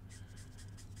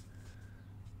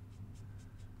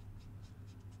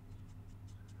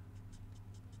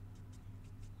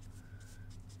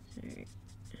 So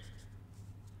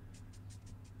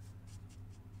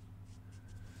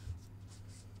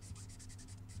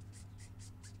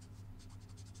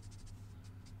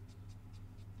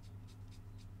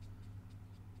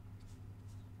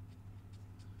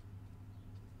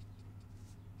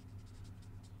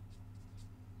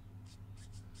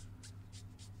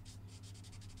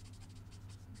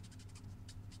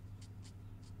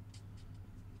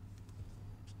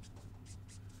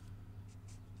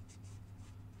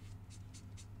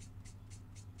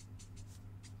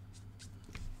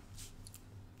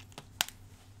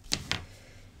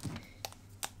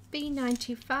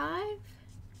B95.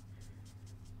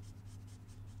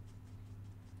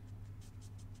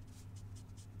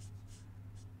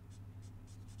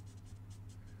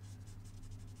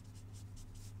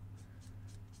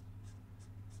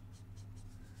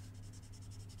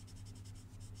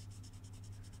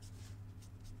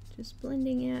 Just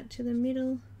blending out to the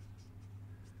middle.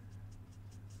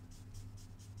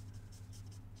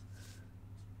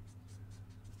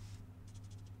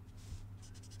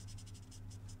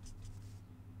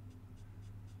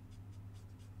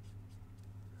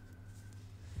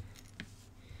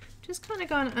 Just kind of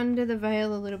gone under the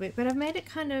veil a little bit, but I've made it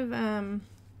kind of, I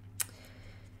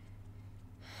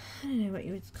don't know what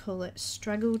you would call it,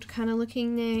 struggled kind of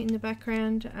looking there in the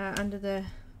background, under the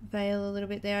veil a little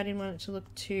bit there. I didn't want it to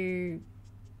look too,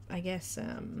 I guess,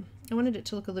 I wanted it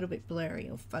to look a little bit blurry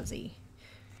or fuzzy.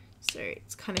 So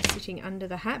it's kind of sitting under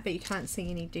the hat, but you can't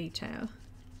see any detail.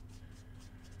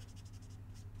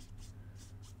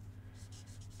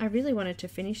 I really wanted to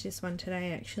finish this one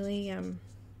today, actually.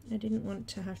 I didn't want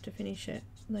to have to finish it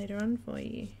later on for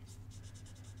you,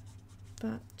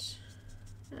 but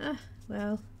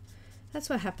well, that's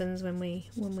what happens when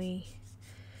we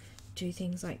do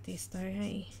things like this, though.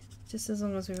 Hey, just as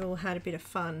long as we've all had a bit of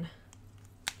fun,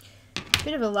 a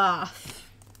bit of a laugh,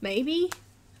 maybe.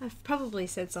 I've probably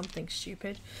said something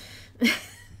stupid.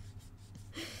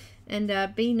 And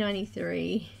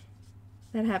B93,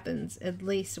 that happens at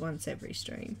least once every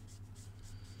stream.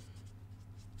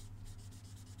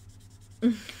 I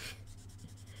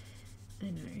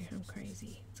know, I'm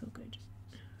crazy. It's all good.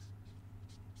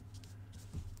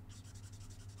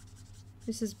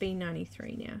 This is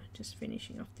B93 now, just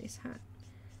finishing off this hat.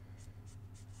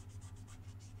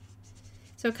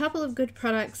 So a couple of good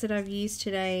products that I've used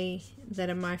today that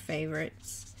are my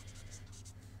favorites.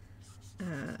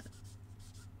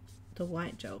 The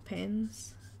white gel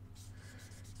pens.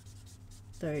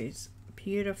 Those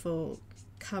beautiful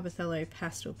Carbothello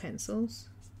pastel pencils.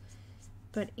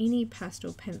 But any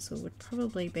pastel pencil would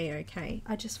probably be okay.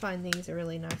 I just find these are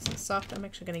really nice and soft. I'm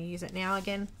actually going to use it now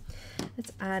again.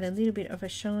 Let's add a little bit of a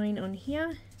shine on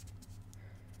here.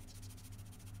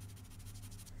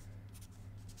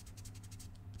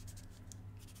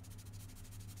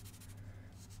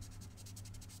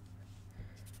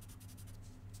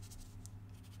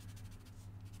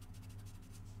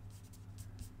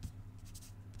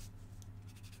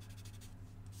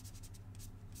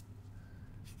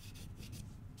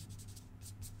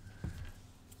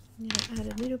 I'm going to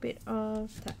add a little bit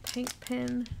of that paint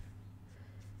pen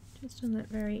just on that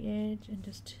very edge and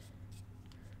just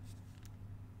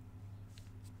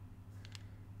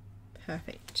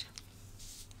perfect.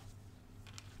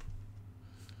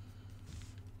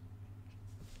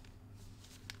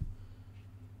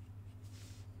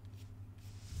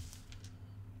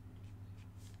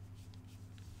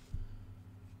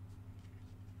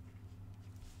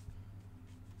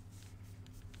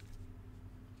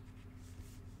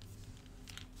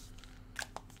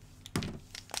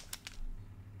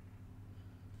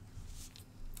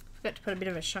 Forgot to put a bit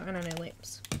of a shine on her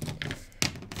lips.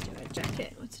 Let's do her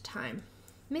jacket. What's the time?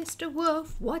 Mr.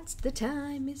 Wolf, what's the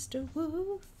time, Mr.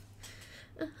 Wolf?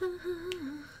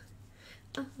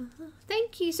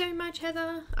 Thank you so much,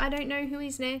 Heather. I don't know who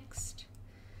is next.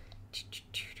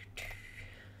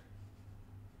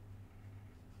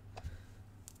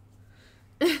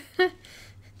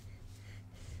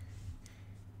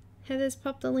 Heather's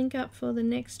popped the link up for the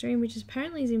next stream, which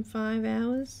apparently is in 5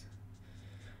 hours.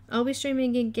 I'll be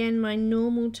streaming again my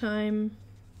normal time,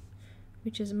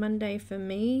 which is Monday for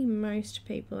me. Most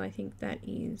people, I think that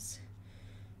is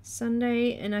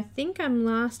Sunday, and I think I'm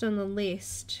last on the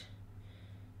list.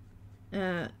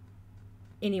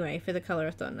 Anyway, for the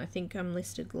colorathon, I think I'm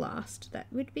listed last. That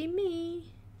would be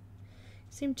me.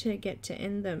 Seem to get to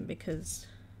end them because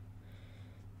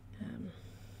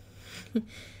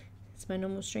it's my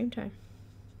normal stream time.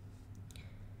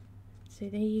 So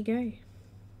there you go.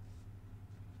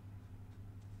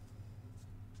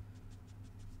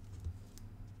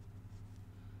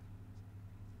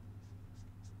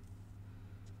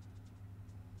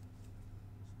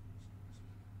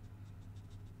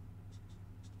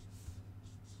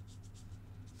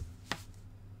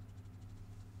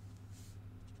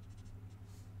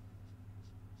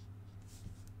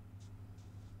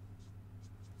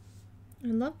 I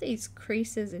love these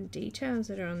creases and details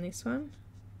that are on this one.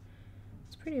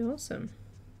 It's pretty awesome.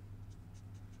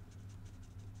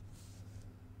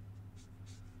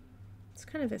 It's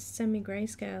kind of a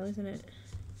semi-grayscale, isn't it?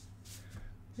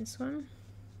 This one.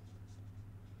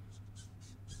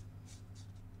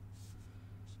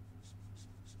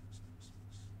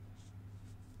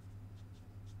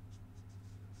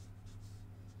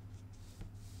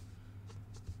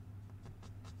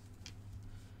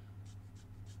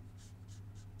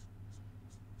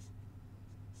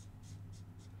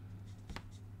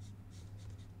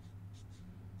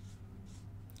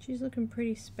 She's looking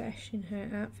pretty special in her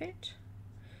outfit.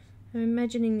 I'm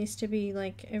imagining this to be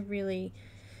like a really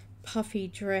puffy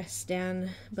dress down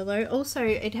below. Also,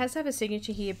 it has to have a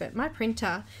signature here, but my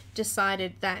printer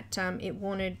decided that it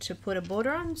wanted to put a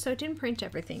border on, so it didn't print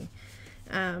everything.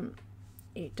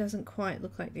 It doesn't quite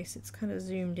look like this. It's kind of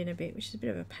zoomed in a bit, which is a bit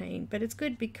of a pain, but it's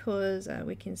good because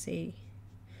we can see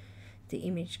the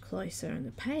image closer on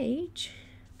the page,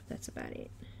 but that's about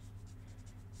it.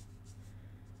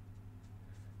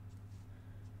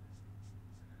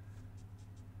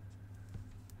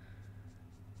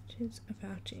 Is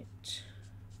about it.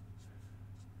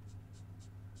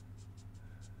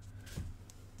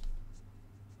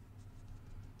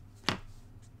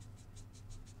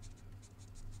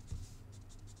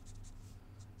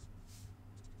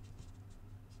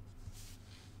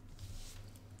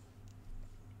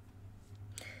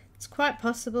 It's quite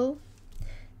possible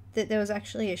that there was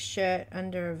actually a shirt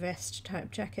under a vest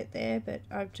type jacket there, but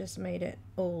I've just made it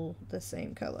all the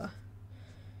same color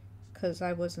because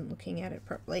I wasn't looking at it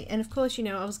properly. And of course, you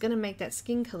know, I was going to make that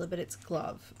skin color, but it's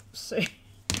glove. So,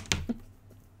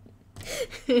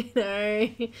 you know,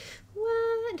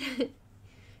 what?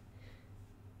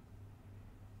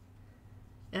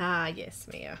 Ah, yes,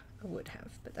 Mia, I would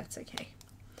have, but that's okay.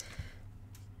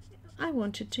 I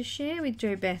wanted to share with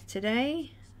Jo Beth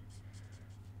today.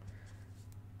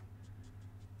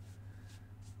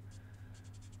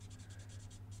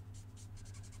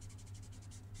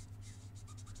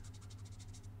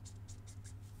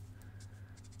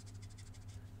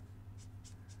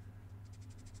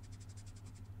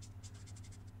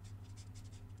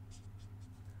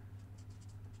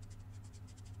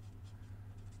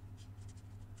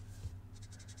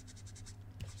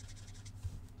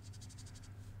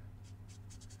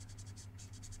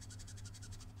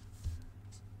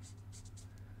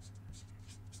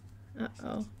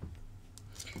 Uh-oh.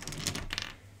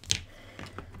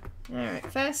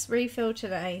 Alright, first refill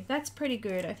today. That's pretty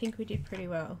good. I think we did pretty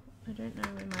well. I don't know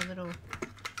where my little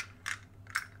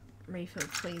refill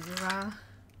tweezers are.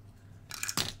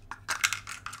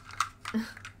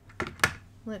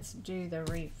 Let's do the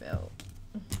refill.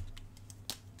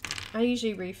 I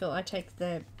usually refill. I take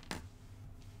the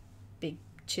big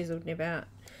chiseled nib out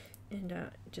and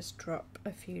just drop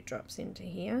a few drops into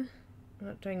here. I'm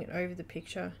not doing it over the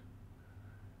picture.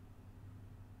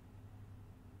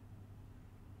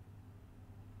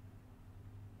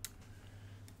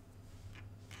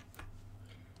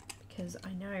 Because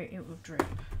I know it will drip.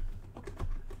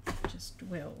 It just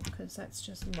will, because that's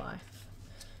just life.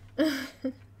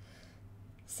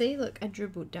 See, look, I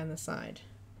dribbled down the side.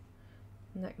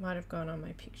 And that might have gone on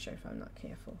my picture if I'm not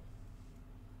careful.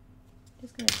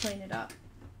 Just going to clean it up.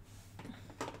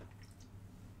 A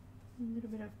little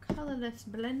bit of colourless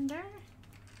blender.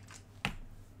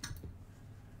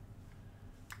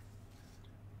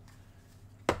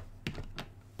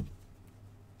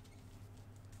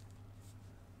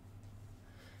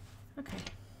 Okay.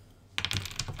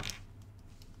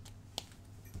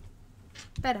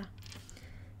 Better.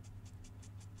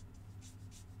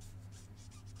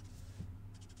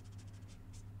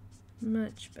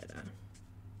 Much better.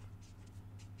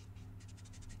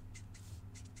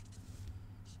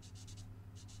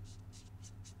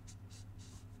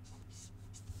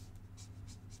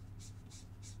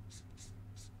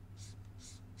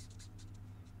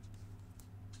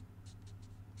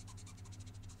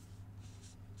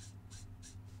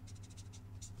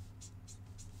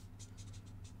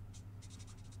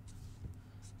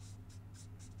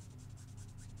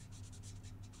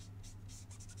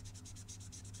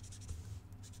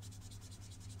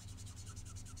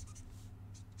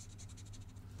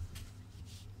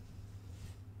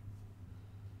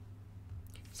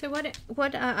 So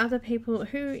what are other people,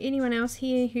 anyone else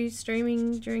here who's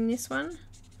streaming during this one?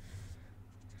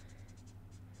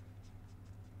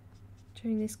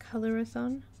 During this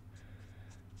colorathon?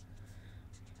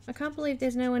 I can't believe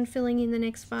there's no one filling in the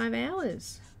next 5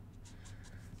 hours.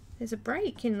 There's a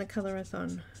break in the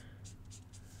colorathon.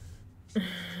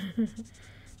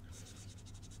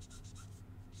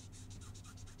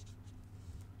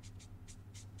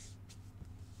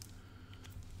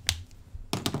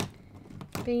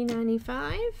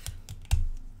 B95.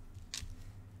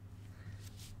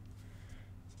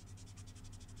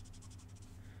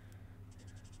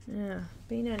 Yeah,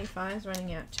 B95 is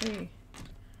running out too.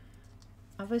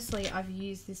 Obviously, I've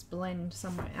used this blend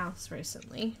somewhere else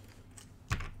recently.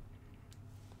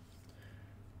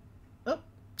 Oh,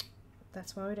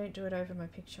 that's why we don't do it over my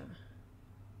picture.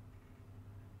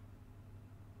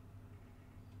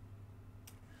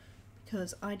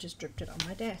 Because I just dripped it on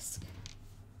my desk.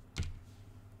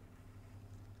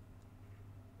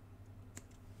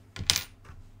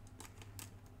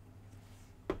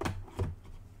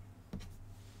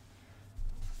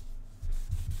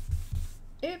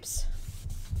 Oops.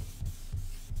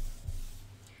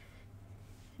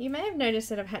 You may have noticed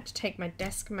that I've had to take my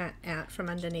desk mat out from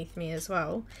underneath me as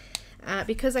well,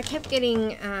 because I kept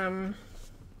getting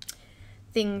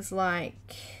things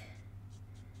like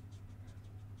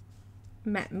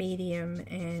matte medium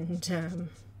and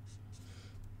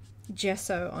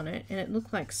gesso on it, and it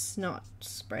looked like snot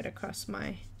spread across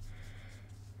my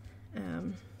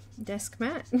desk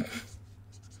mat.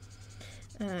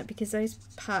 Because those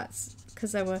parts,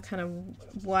 because they were kind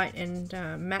of white and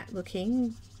matte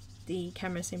looking, the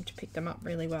camera seemed to pick them up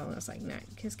really well, and I was like, no,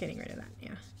 just getting rid of that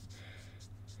now.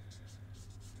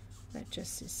 That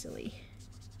just is silly.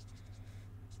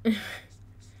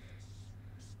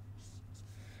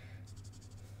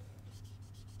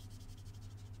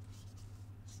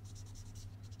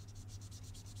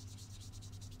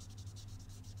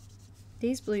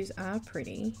 These blues are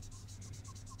pretty,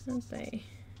 aren't they?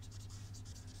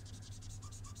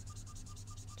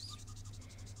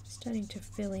 Starting to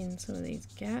fill in some of these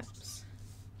gaps.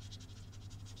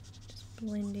 Just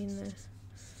blend in the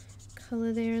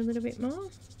colour there a little bit more.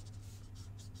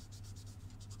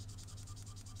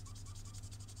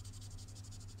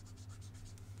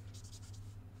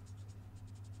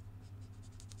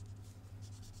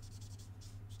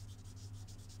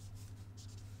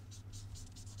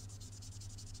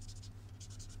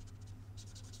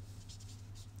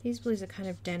 These blues are kind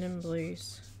of denim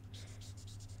blues.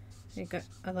 They've got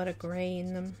a lot of grey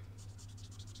in them.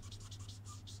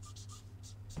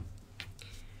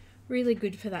 Really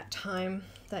good for that time,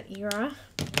 that era.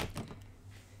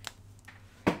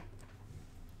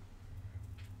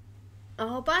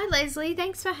 Oh, bye Leslie,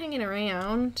 thanks for hanging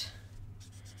around.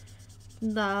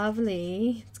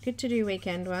 Lovely. It's good to do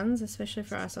weekend ones, especially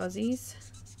for us Aussies.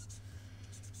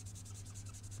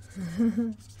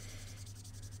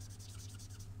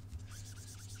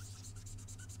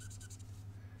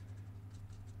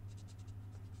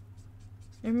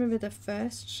 I remember the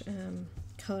first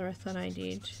colour-a-thon I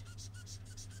did.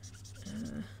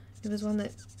 It was one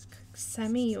that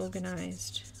Sammy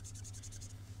organised.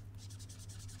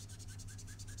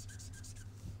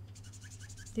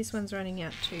 This one's running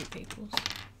out too, people.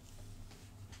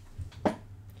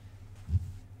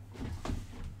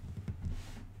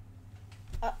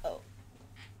 Uh-oh.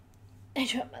 I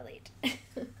dropped my lid.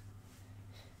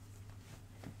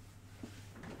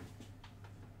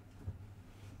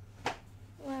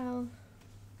 Well,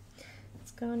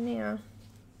 it's gone now.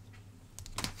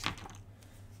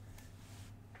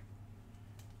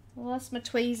 I lost my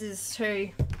tweezers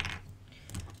too.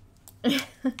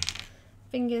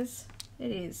 Fingers. It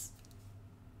is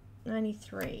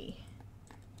 93.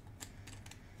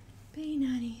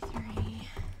 B93.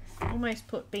 Almost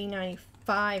put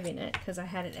B95 in it because I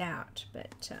had it out,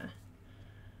 but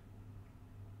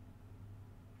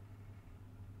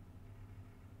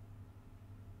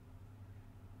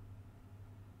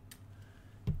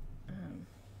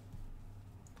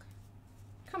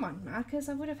come on, markers.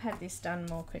 I would have had this done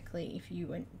more quickly if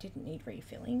you didn't need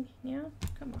refilling now.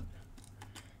 Come on.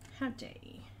 How dare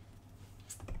you?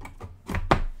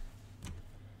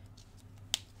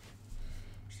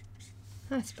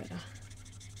 That's better.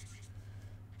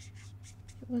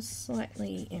 It was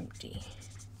slightly empty.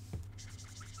 I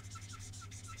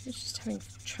was just having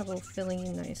trouble filling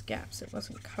in those gaps. It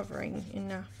wasn't covering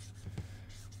enough.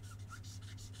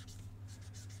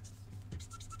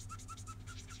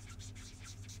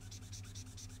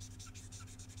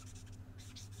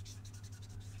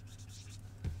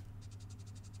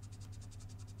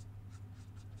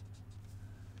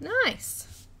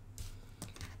 Nice.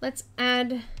 Let's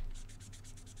add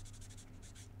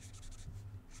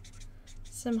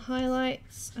some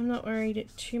highlights. I'm not worried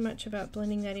too much about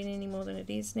blending that in any more than it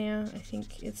is now. I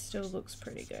think it still looks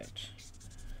pretty good.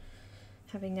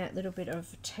 Having that little bit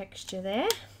of texture there.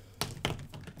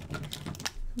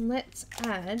 Let's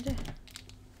add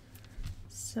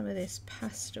some of this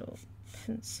pastel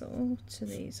pencil to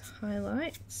these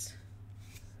highlights.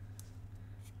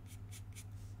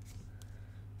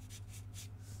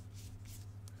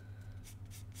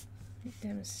 Make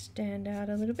them stand out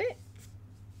a little bit.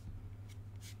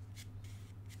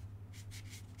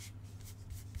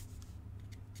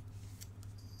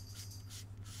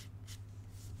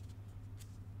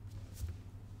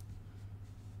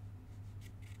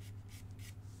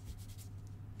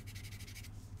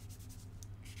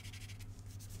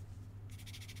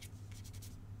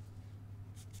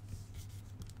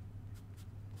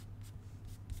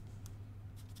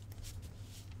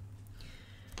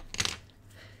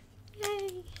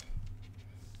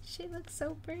 She looks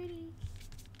so pretty.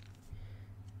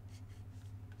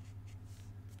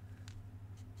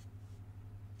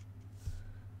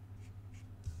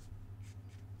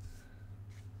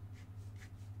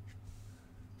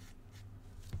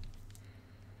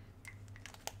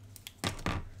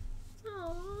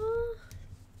 Aww,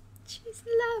 she's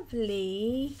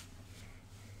lovely.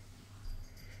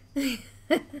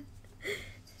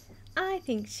 I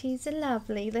think she's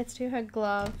lovely. Let's do her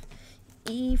glove.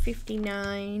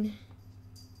 E59.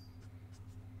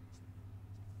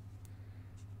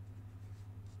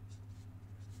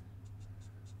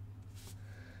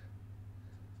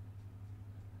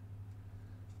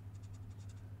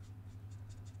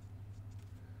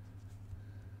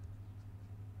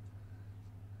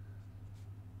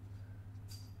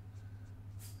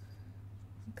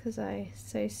 Because I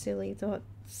so silly thought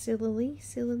silly,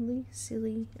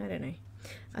 I don't know.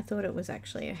 I thought it was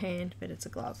actually a hand, but it's a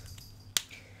glove.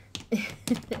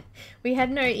 We had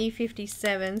no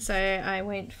E57, so I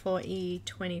went for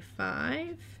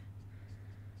E25.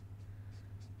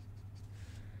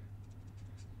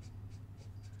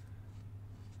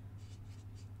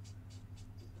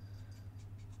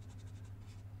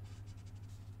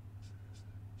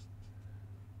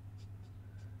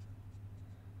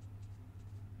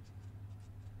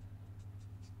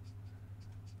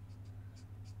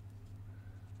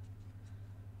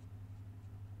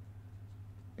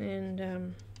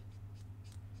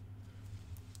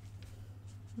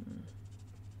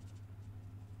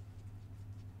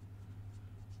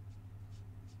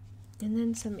 And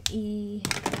then some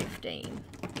E15.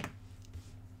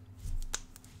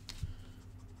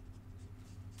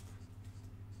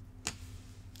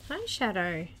 Hi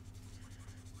Shadow,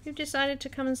 you've decided to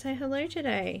come and say hello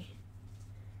today.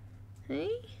 Hey?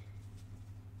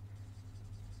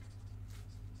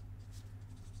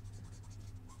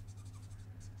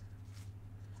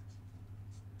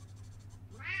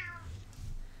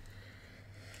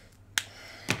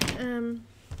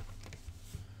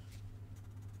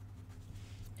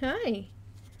 Hi.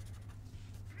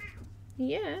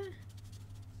 Yeah.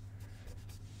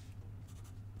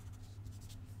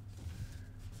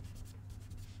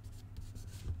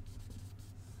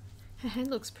 Her head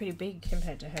looks pretty big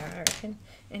compared to her, I reckon.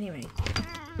 Anyway.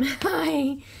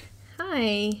 Hi.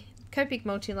 Hi. Copic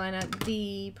multiliner,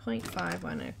 the 0.5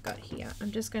 one I've got here.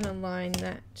 I'm just going to line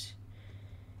that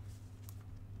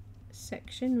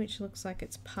section, which looks like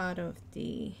it's part of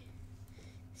the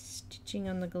stitching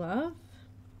on the glove.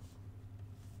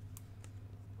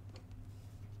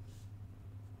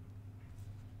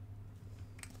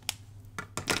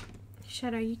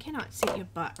 Shadow, you cannot sit your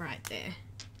butt right there.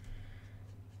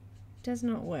 Does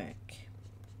not work.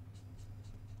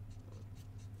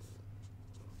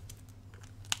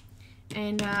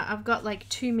 And I've got like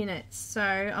 2 minutes, so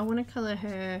I want to colour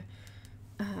her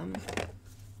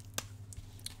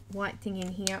white thing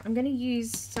in here. I'm going to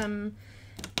use some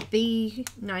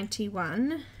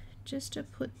B91 just to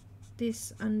put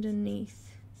this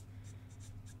underneath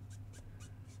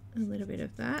a little bit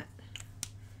of that.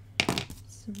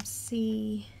 Some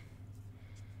C2.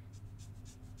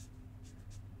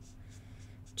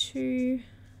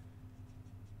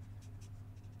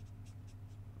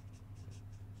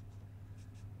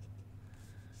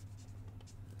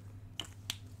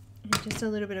 And just a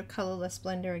little bit of colourless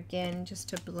blender again, just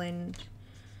to blend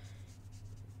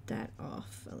that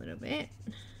off a little bit.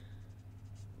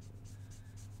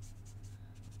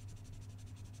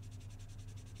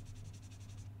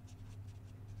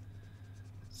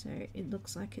 So it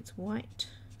looks like it's white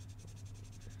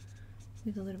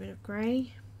with a little bit of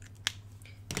grey.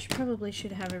 Which probably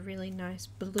should have a really nice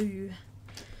blue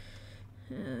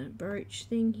brooch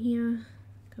thing here.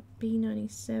 Got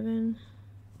B97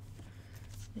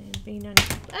 and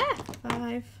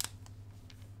B95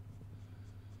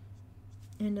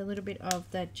 and a little bit of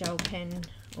that gel pen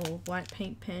or white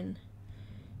paint pen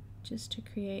just to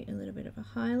create a little bit of a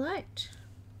highlight.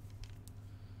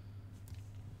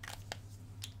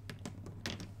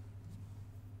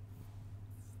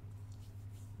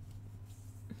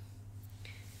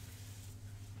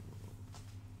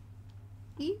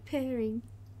 Are you pairing?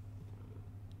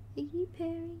 Are you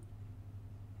pairing?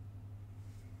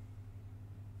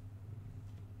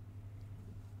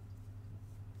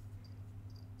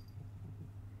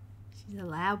 She's a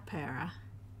loud purrer.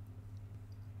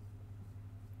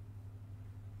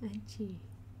 Aren't you?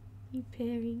 You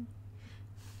pairing?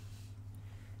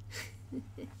 Are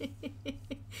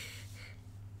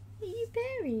you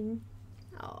pairing?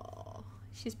 Oh,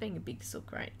 she's being a big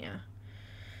sook right now,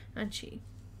 aren't she?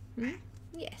 Hmm?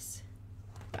 Yes.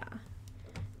 Bah.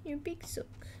 You're a big sook.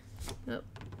 Oh,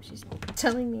 she's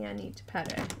telling me I need to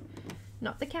pat her.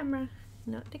 Not the camera.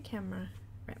 Not the camera.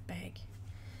 Rat bag.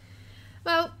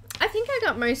 Well, I think I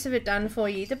got most of it done for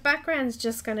you. The background's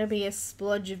just going to be a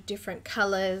splodge of different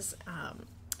colours,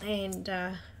 and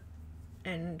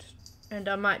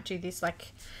I might do this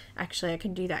like, actually I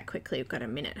can do that quickly. I've got a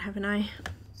minute, haven't I?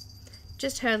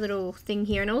 Just her little thing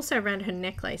here, and also around her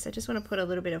necklace. I just want to put a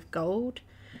little bit of gold.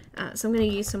 So I'm going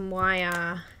to use some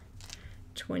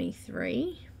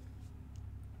YR23.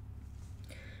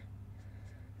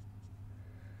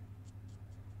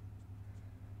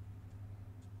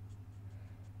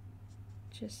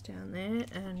 Just down there,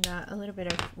 and a little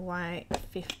bit of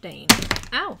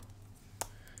Y15. Ow!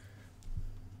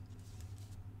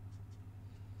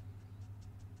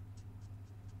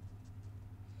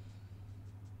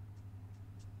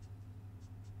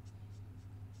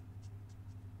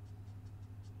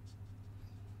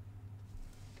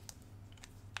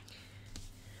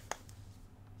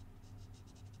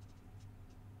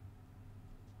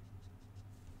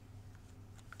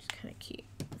 Kind of cute.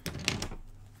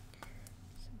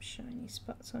 Some shiny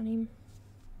spots on him.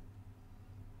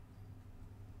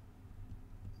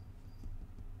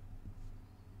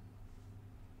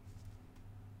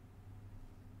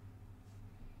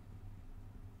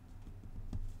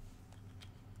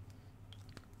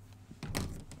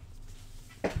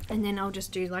 And then I'll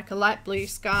just do like a light blue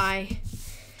sky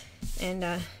and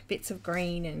bits of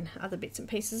green and other bits and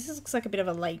pieces. This looks like a bit of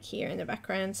a lake here in the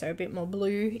background, so a bit more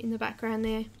blue in the background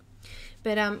there.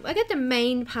 But I get the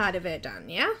main part of it done,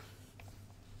 yeah?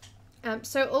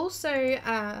 So also,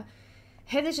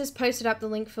 Heather's just posted up the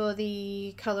link for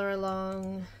the colour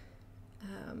along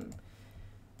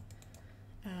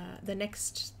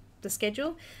the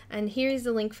schedule. And here is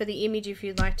the link for the image if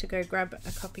you'd like to go grab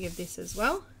a copy of this as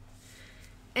well.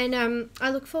 And I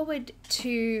look forward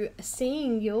to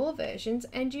seeing your versions.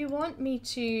 And do you want me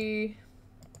to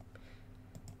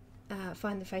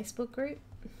find the Facebook group?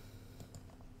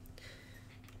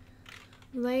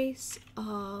 Lace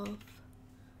of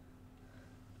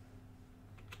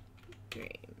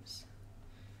Dreams.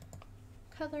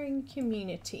 Colouring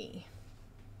Community.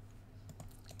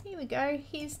 Here we go.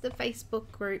 Here's the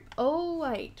Facebook group. Oh,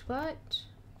 wait, what?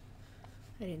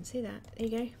 I didn't see that. There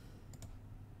you go.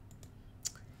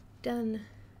 Done.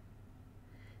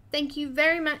 Thank you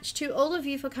very much to all of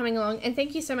you for coming along, and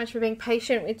thank you so much for being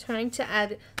patient with trying to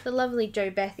add the lovely Jo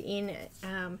Beth in,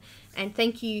 and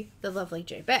thank you, the lovely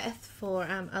Jo Beth, for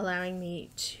allowing me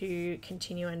to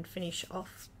continue and finish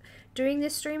off doing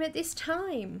this stream at this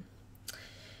time.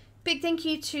 Big thank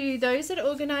you to those that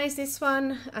organised this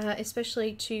one,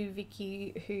 especially to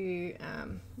Vicky, who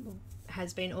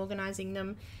has been organising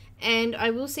them, and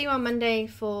I will see you on Monday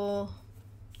for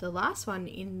the last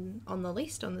one on the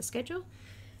list, on the schedule.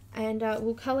 And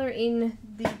we'll colour in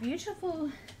the beautiful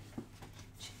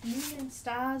Million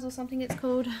Stars, or something it's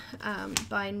called,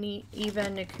 by Eva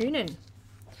Nakunin.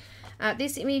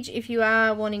 This image, if you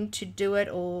are wanting to do it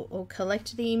or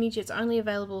collect the image, it's only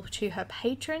available to her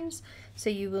patrons, so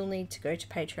you will need to go to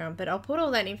Patreon. But I'll put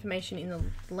all that information in the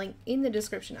link in the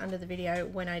description under the video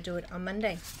when I do it on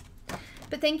Monday.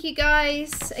 But thank you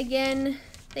guys again.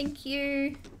 Thank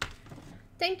you.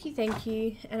 Thank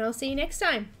you, and I'll see you next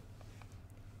time.